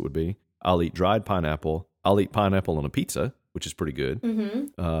pineapple, I guess it would be. I'll eat dried pineapple. I'll eat pineapple on a pizza, which is pretty good.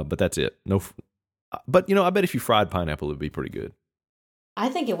 Mm-hmm. But that's it. No, but I bet if you fried pineapple, it would be pretty good. I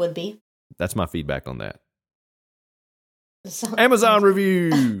think it would be. That's my feedback on that. Amazon Amazon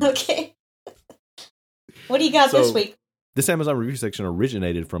reviews. Okay. What do you got this week? This Amazon review section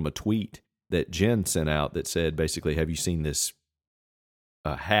originated from a tweet that Jen sent out that said, basically, have you seen this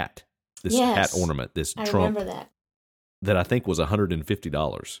hat? This hat ornament, this Trump. I remember that I think was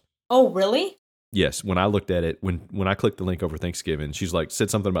 $150. Oh, really? Yes. When I looked at it, when I clicked the link over Thanksgiving, she's like, said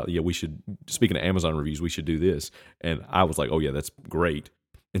something about, we should, speaking of Amazon reviews, we should do this. And I was like, oh, yeah, that's great.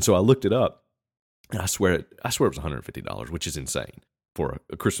 And so I looked it up, and I swear it was $150, which is insane for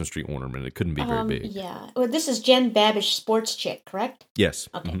a Christmas tree ornament. It couldn't be very big. Yeah. Well, this is Jen Babish Sports Chick, correct? Yes.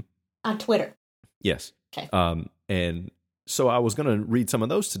 Okay. Mm-hmm. On Twitter. Yes. Okay. And so I was going to read some of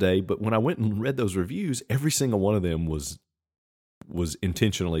those today, but when I went and read those reviews, every single one of them was was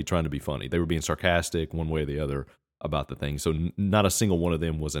intentionally trying to be funny. They were being sarcastic one way or the other about the thing. So not a single one of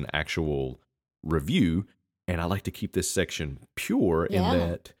them was an actual review. And I like to keep this section pure in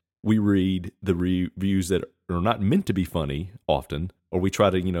that we read the reviews that are not meant to be funny often, or we try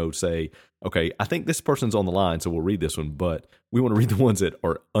to, say, okay, I think this person's on the line, so we'll read this one, but we want to read the ones that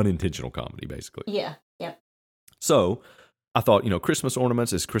are unintentional comedy, basically. Yeah, yep. So I thought, Christmas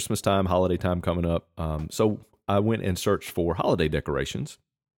ornaments is Christmas time, holiday time coming up. So I went and searched for holiday decorations,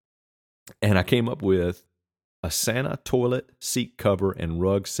 and I came up with a Santa toilet, seat cover, and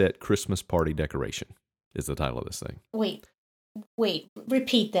rug set Christmas party decoration is the title of this thing. Wait,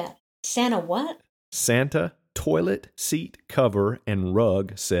 repeat that. Santa what? Santa toilet, seat cover, and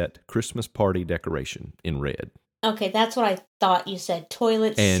rug set Christmas party decoration in red. Okay, that's what I thought you said.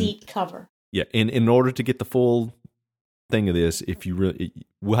 Toilet seat cover. Yeah, in order to get the full thing of this,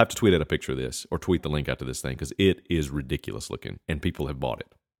 we'll have to tweet out a picture of this or tweet the link out to this thing because it is ridiculous looking, and people have bought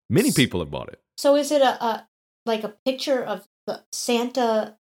it. Many people have bought it. So is it like a picture of the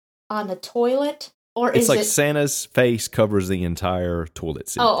Santa on the toilet? Or it's like Santa's face covers the entire toilet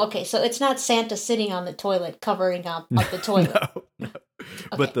seat. Oh, okay. So it's not Santa sitting on the toilet covering up the toilet. No. Okay.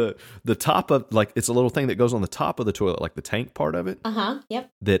 But the top of, it's a little thing that goes on the top of the toilet, like the tank part of it.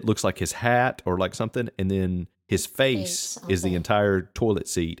 Yep. That looks like his hat or like something. And then his face is the entire toilet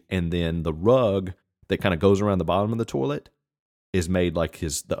seat. And then the rug that kind of goes around the bottom of the toilet is made like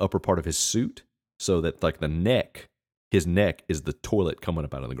the upper part of his suit. So that like his neck is the toilet coming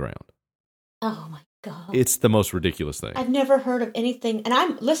up out of the ground. Oh my God. It's the most ridiculous thing. I've never heard of anything. And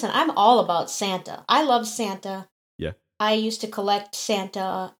I'm all about Santa. I love Santa. Yeah. I used to collect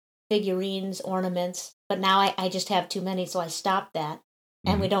Santa figurines, ornaments, but now I just have too many, so I stopped that.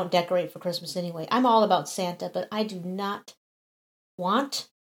 And we don't decorate for Christmas anyway. I'm all about Santa, but I do not want,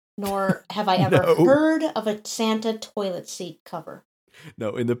 nor have I ever heard of a Santa toilet seat cover.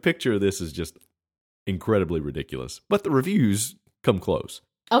 No, and the picture of this is just incredibly ridiculous. But the reviews come close.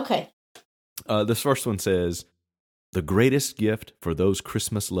 Okay. This first one says, the greatest gift for those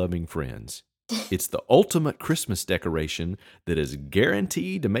Christmas-loving friends. It's the ultimate Christmas decoration that is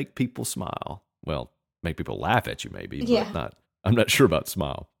guaranteed to make people smile. Well, make people laugh at you maybe, but I'm not sure about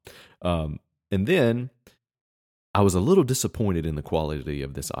smile. And then I was a little disappointed in the quality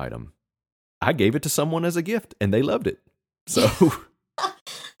of this item. I gave it to someone as a gift, and they loved it. So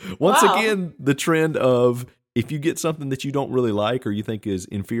once again, the trend of if you get something that you don't really like or you think is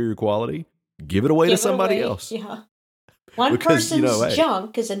inferior quality, give it away to somebody else. Yeah. One person's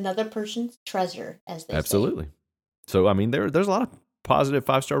junk is another person's treasure, as they say. Absolutely. So, I mean, there's a lot of positive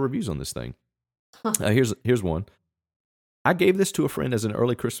 5-star reviews on this thing. Here's one. I gave this to a friend as an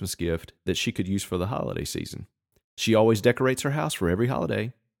early Christmas gift that she could use for the holiday season. She always decorates her house for every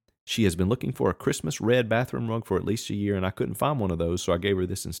holiday. She has been looking for a Christmas red bathroom rug for at least a year, and I couldn't find one of those, so I gave her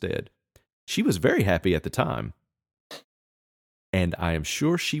this instead. She was very happy at the time, and I am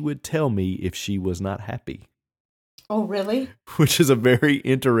sure she would tell me if she was not happy. Oh, really? Which is a very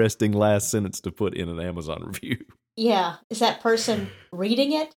interesting last sentence to put in an Amazon review. Yeah. Is that person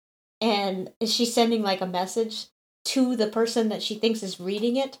reading it? And is she sending like a message to the person that she thinks is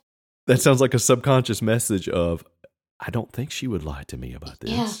reading it? That sounds like a subconscious message of, I don't think she would lie to me about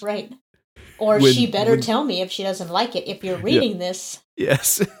this. Yeah, right. Or she better tell me if she doesn't like it, if you're reading this.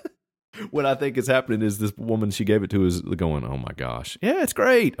 Yes. What I think is happening is this woman she gave it to is going, oh my gosh. Yeah, it's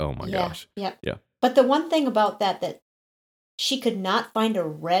great. Oh my gosh. Yeah. Yeah. But the one thing about that she could not find a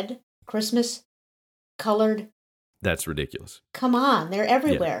red Christmas colored. That's ridiculous. Come on, they're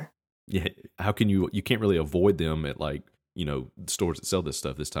everywhere. Yeah. How can you can't really avoid them at stores that sell this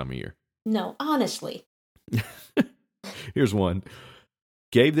stuff this time of year. No, honestly. Here's one.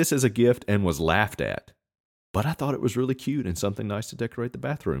 Gave this as a gift and was laughed at. But I thought it was really cute and something nice to decorate the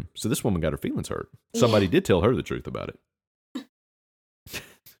bathroom. So this woman got her feelings hurt. Somebody did tell her the truth about it.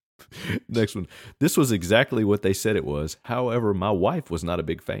 Next one. This was exactly what they said it was. However, my wife was not a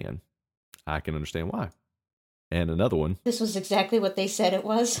big fan. I can understand why. And another one. This was exactly what they said it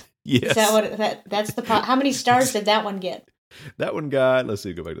was? Yes. Is that what that's the how many stars did that one get? That one got, let's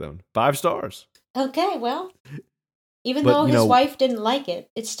see, go back to that one. 5 stars. Okay, well, even though his wife didn't like it,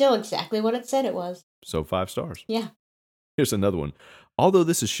 it's still exactly what it said it was. So 5 stars. Yeah. Here's another one. Although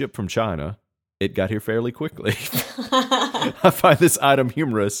this is shipped from China, it got here fairly quickly. I find this item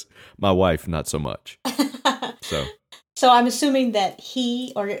humorous. My wife, not so much. So I'm assuming that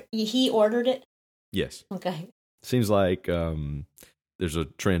he ordered it? Yes. Okay. Seems like there's a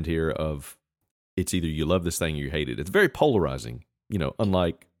trend here of it's either you love this thing or you hate it. It's very polarizing.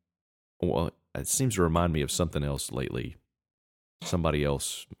 Unlike, it seems to remind me of something else lately. somebody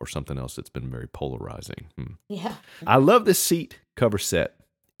else or something else that's been very polarizing. Yeah. I love this seat cover set.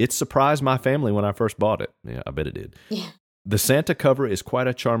 It surprised my family when I first bought it. Yeah, I bet it did. Yeah. The Santa cover is quite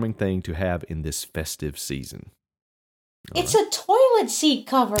a charming thing to have in this festive season. It's a toilet seat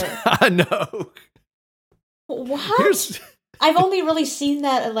cover. I know. What? I've only really seen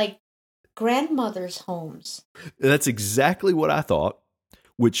that at like grandmother's homes. That's exactly what I thought,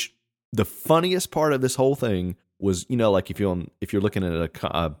 which the funniest part of this whole thing was, like if you're looking at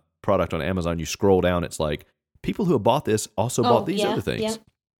a product on Amazon, you scroll down, it's like, people who have bought this also bought these other things. Yeah.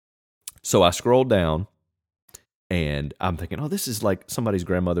 So I scrolled down, and I'm thinking, oh, this is like somebody's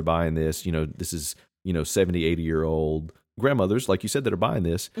grandmother buying this. This is, 70, 80-year-old grandmothers, like you said, that are buying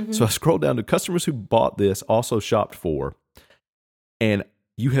this. Mm-hmm. So I scrolled down to customers who bought this, also shopped for. And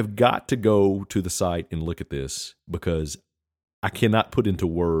you have got to go to the site and look at this, because I cannot put into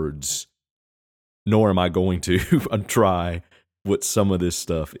words, nor am I going to try what some of this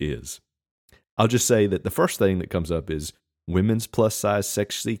stuff is. I'll just say that the first thing that comes up is women's plus-size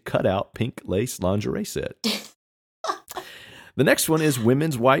sexy cutout pink lace lingerie set. The next one is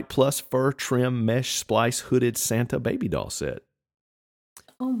women's white plus fur trim mesh splice hooded Santa baby doll set.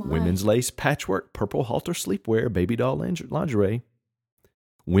 Oh my. Women's lace patchwork purple halter sleepwear baby doll lingerie.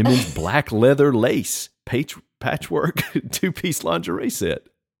 Women's black leather lace patchwork two-piece lingerie set.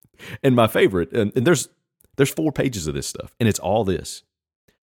 And my favorite, and there's 4 pages of this stuff, and it's all this.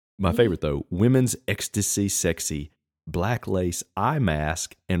 My favorite, though, women's ecstasy sexy black lace eye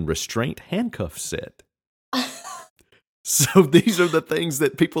mask and restraint handcuff set. So these are the things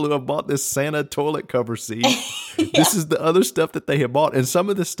that people who have bought this Santa toilet cover see. Yeah. This is the other stuff that they have bought. And some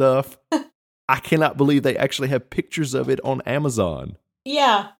of this stuff, I cannot believe they actually have pictures of it on Amazon.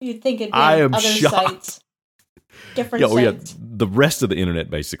 Yeah, you'd think it'd be I on am other shocked. sites. Different sites. Yeah, the rest of the internet,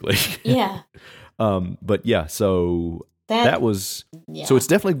 basically. Yeah. But yeah, so that was... Yeah. So it's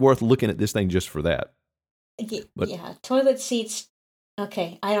definitely worth looking at this thing just for that. Yeah, toilet seats...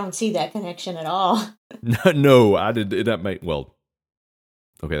 Okay, I don't see that connection at all. No, I did. That make well.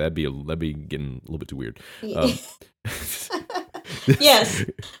 Okay, that'd be getting a little bit too weird. Yes.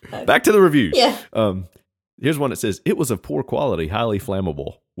 Back to the reviews. Yeah. Here's one that says it was of poor quality, highly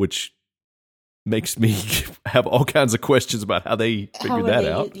flammable, which makes me have all kinds of questions about how they figured that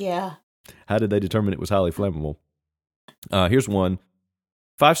out. Yeah. How did they determine it was highly flammable? Here's one.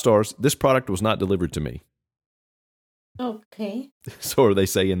 5 stars. This product was not delivered to me. Okay. So are they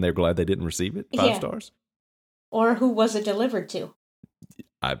saying they're glad they didn't receive it? 5 stars? Or who was it delivered to?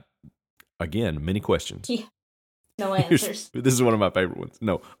 Again, many questions. Yeah. No answers. This is one of my favorite ones.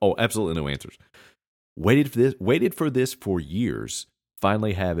 No. Oh, absolutely no answers. Waited for this for years.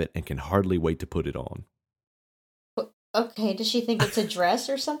 Finally have it and can hardly wait to put it on. Okay. Does she think it's a dress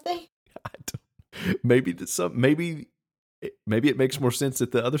or something? Maybe it makes more sense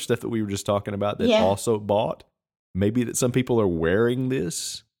that the other stuff that we were just talking about that also bought. Maybe that some people are wearing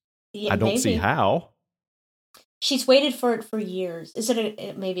this. Yeah, I don't see how. She's waited for it for years. Is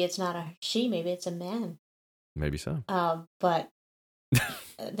it maybe it's not a she, maybe it's a man. Maybe so. But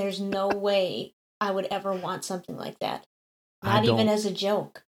there's no way I would ever want something like that. Not even as a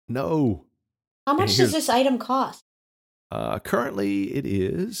joke. No. How much does this item cost? Currently it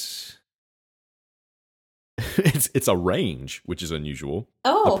is... It's a range, which is unusual.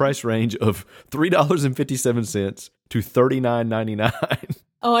 Oh. A price range of $3.57 to $39.99.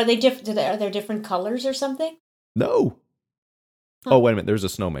 Oh, are they different? Are there different colors or something? No. Huh. Oh, wait a minute. There's a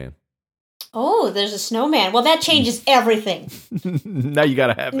snowman. Oh, there's a snowman. Well, that changes everything. Now you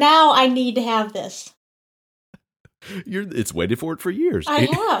got to have it. Now I need to have this. It's waited for it for years. I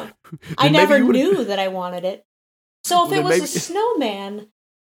have. I never knew that I wanted it. So if it was a snowman...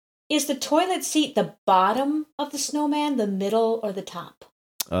 Is the toilet seat the bottom of the snowman, the middle, or the top?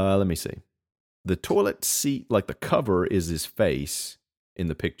 Let me see. The toilet seat, like the cover, is his face in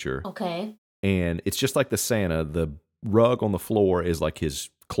the picture. Okay. And it's just like the Santa. The rug on the floor is like his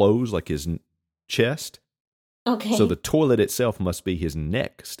clothes, like his chest. Okay. So the toilet itself must be his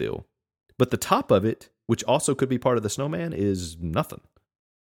neck still. But the top of it, which also could be part of the snowman, is nothing.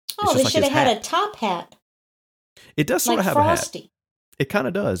 Oh, they should have had a top hat. It does sort of have Frosty. A hat. It kind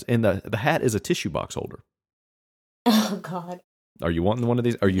of does. And the hat is a tissue box holder. Oh, God. Are you wanting one of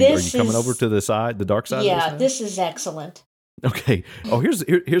these? Are you coming over to the side, the dark side? Yeah, this is excellent. Okay. Oh, here's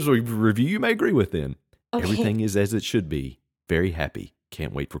a review you may agree with then. Okay. Everything is as it should be. Very happy.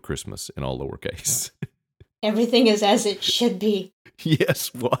 Can't wait for Christmas in all lowercase. Everything is as it should be.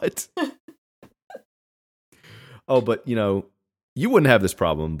 Yes, what? Oh, but, you wouldn't have this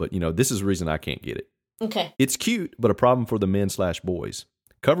problem, but, this is the reason I can't get it. Okay. It's cute, but a problem for the men/boys.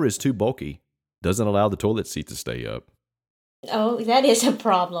 Cover is too bulky. Doesn't allow the toilet seat to stay up. Oh, that is a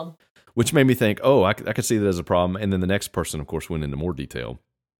problem. Which made me think, I could see that as a problem. And then the next person, of course, went into more detail.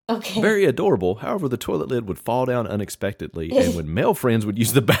 Okay. Very adorable. However, the toilet lid would fall down unexpectedly, and when male friends would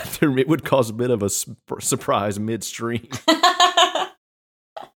use the bathroom, it would cause a bit of a surprise midstream.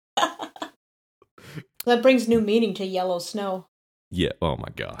 That brings new meaning to yellow snow. Yeah. Oh my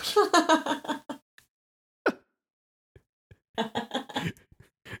gosh. All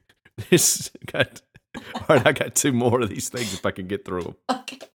right, I got two more of these things if I can get through them.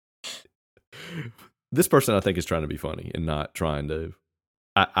 Okay. This person, I think, is trying to be funny and not trying to.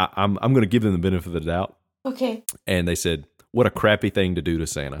 I'm going to give them the benefit of the doubt. Okay. And they said, "What a crappy thing to do to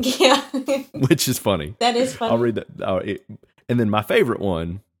Santa." Yeah. Which is funny. That is funny. I'll read that. And then my favorite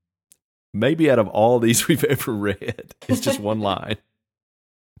one, maybe out of all these we've ever read, is just one line.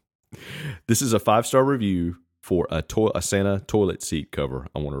 This is a 5-star review for a Santa toilet seat cover.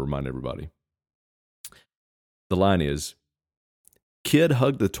 I want to remind everybody. The line is, "Kid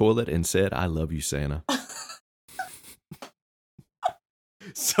hugged the toilet and said, 'I love you, Santa.'"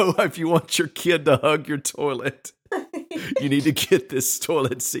 So if you want your kid to hug your toilet, you need to get this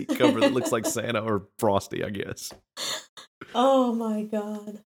toilet seat cover that looks like Santa or Frosty, I guess. Oh my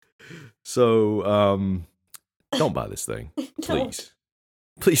God. So don't buy this thing, please.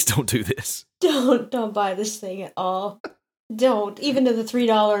 Please don't do this. Don't buy this thing at all. Don't. Even to the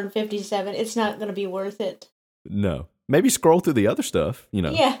 $3.57, it's not going to be worth it. No. Maybe scroll through the other stuff,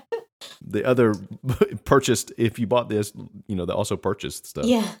 Yeah. The other purchased, if you bought this, they also purchased stuff.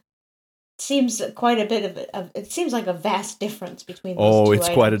 Yeah. Seems quite a bit of it seems like a vast difference between those two it's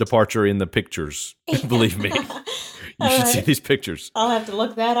items. quite a departure in the pictures. Believe me. You should see these pictures. I'll have to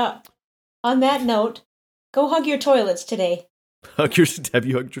look that up. On that note, go hug your toilets today. Have you hugged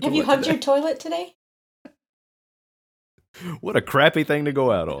your toilet? Have you hugged today? your toilet today? What a crappy thing to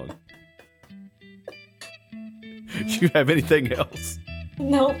go out on. You have anything else?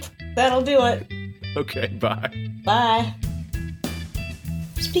 Nope. That'll do it. Okay, bye. Bye.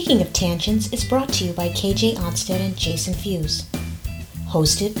 Speaking of Tangents is brought to you by KJ Onstead and Jason Fuse.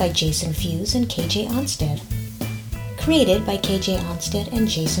 Hosted by Jason Fuse and KJ Onstead. Created by KJ Onstead and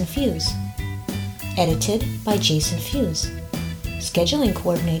Jason Fuse. Edited by Jason Fuse. Scheduling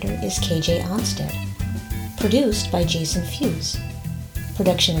coordinator is KJ Onstead. Produced by Jason Fuse.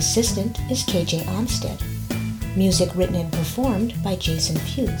 Production assistant is KJ Onstead. Music written and performed by Jason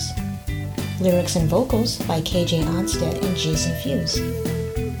Fuse. Lyrics and vocals by KJ Onstead and Jason Fuse.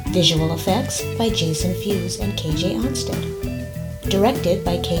 Visual effects by Jason Fuse and KJ Onstead. Directed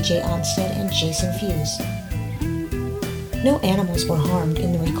by KJ Onstead and Jason Fuse. No animals were harmed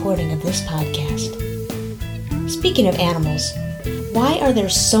in the recording of this podcast. Speaking of animals, why are there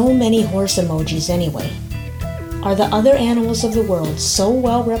so many horse emojis anyway? Are the other animals of the world so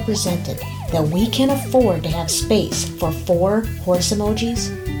well represented that we can afford to have space for 4 horse emojis?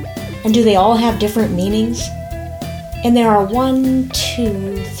 And do they all have different meanings? And there are 7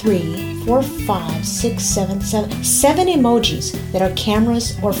 emojis that are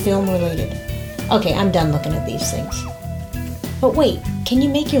cameras or film related. Okay, I'm done looking at these things. But wait, can you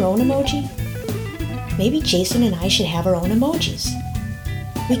make your own emoji? Maybe Jason and I should have our own emojis.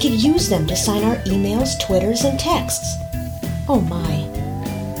 We could use them to sign our emails, Twitters, and texts. Oh my.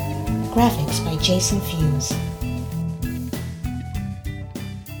 Graphics by Jason Fuse.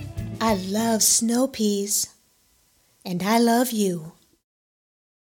 I love snow peas. And I love you.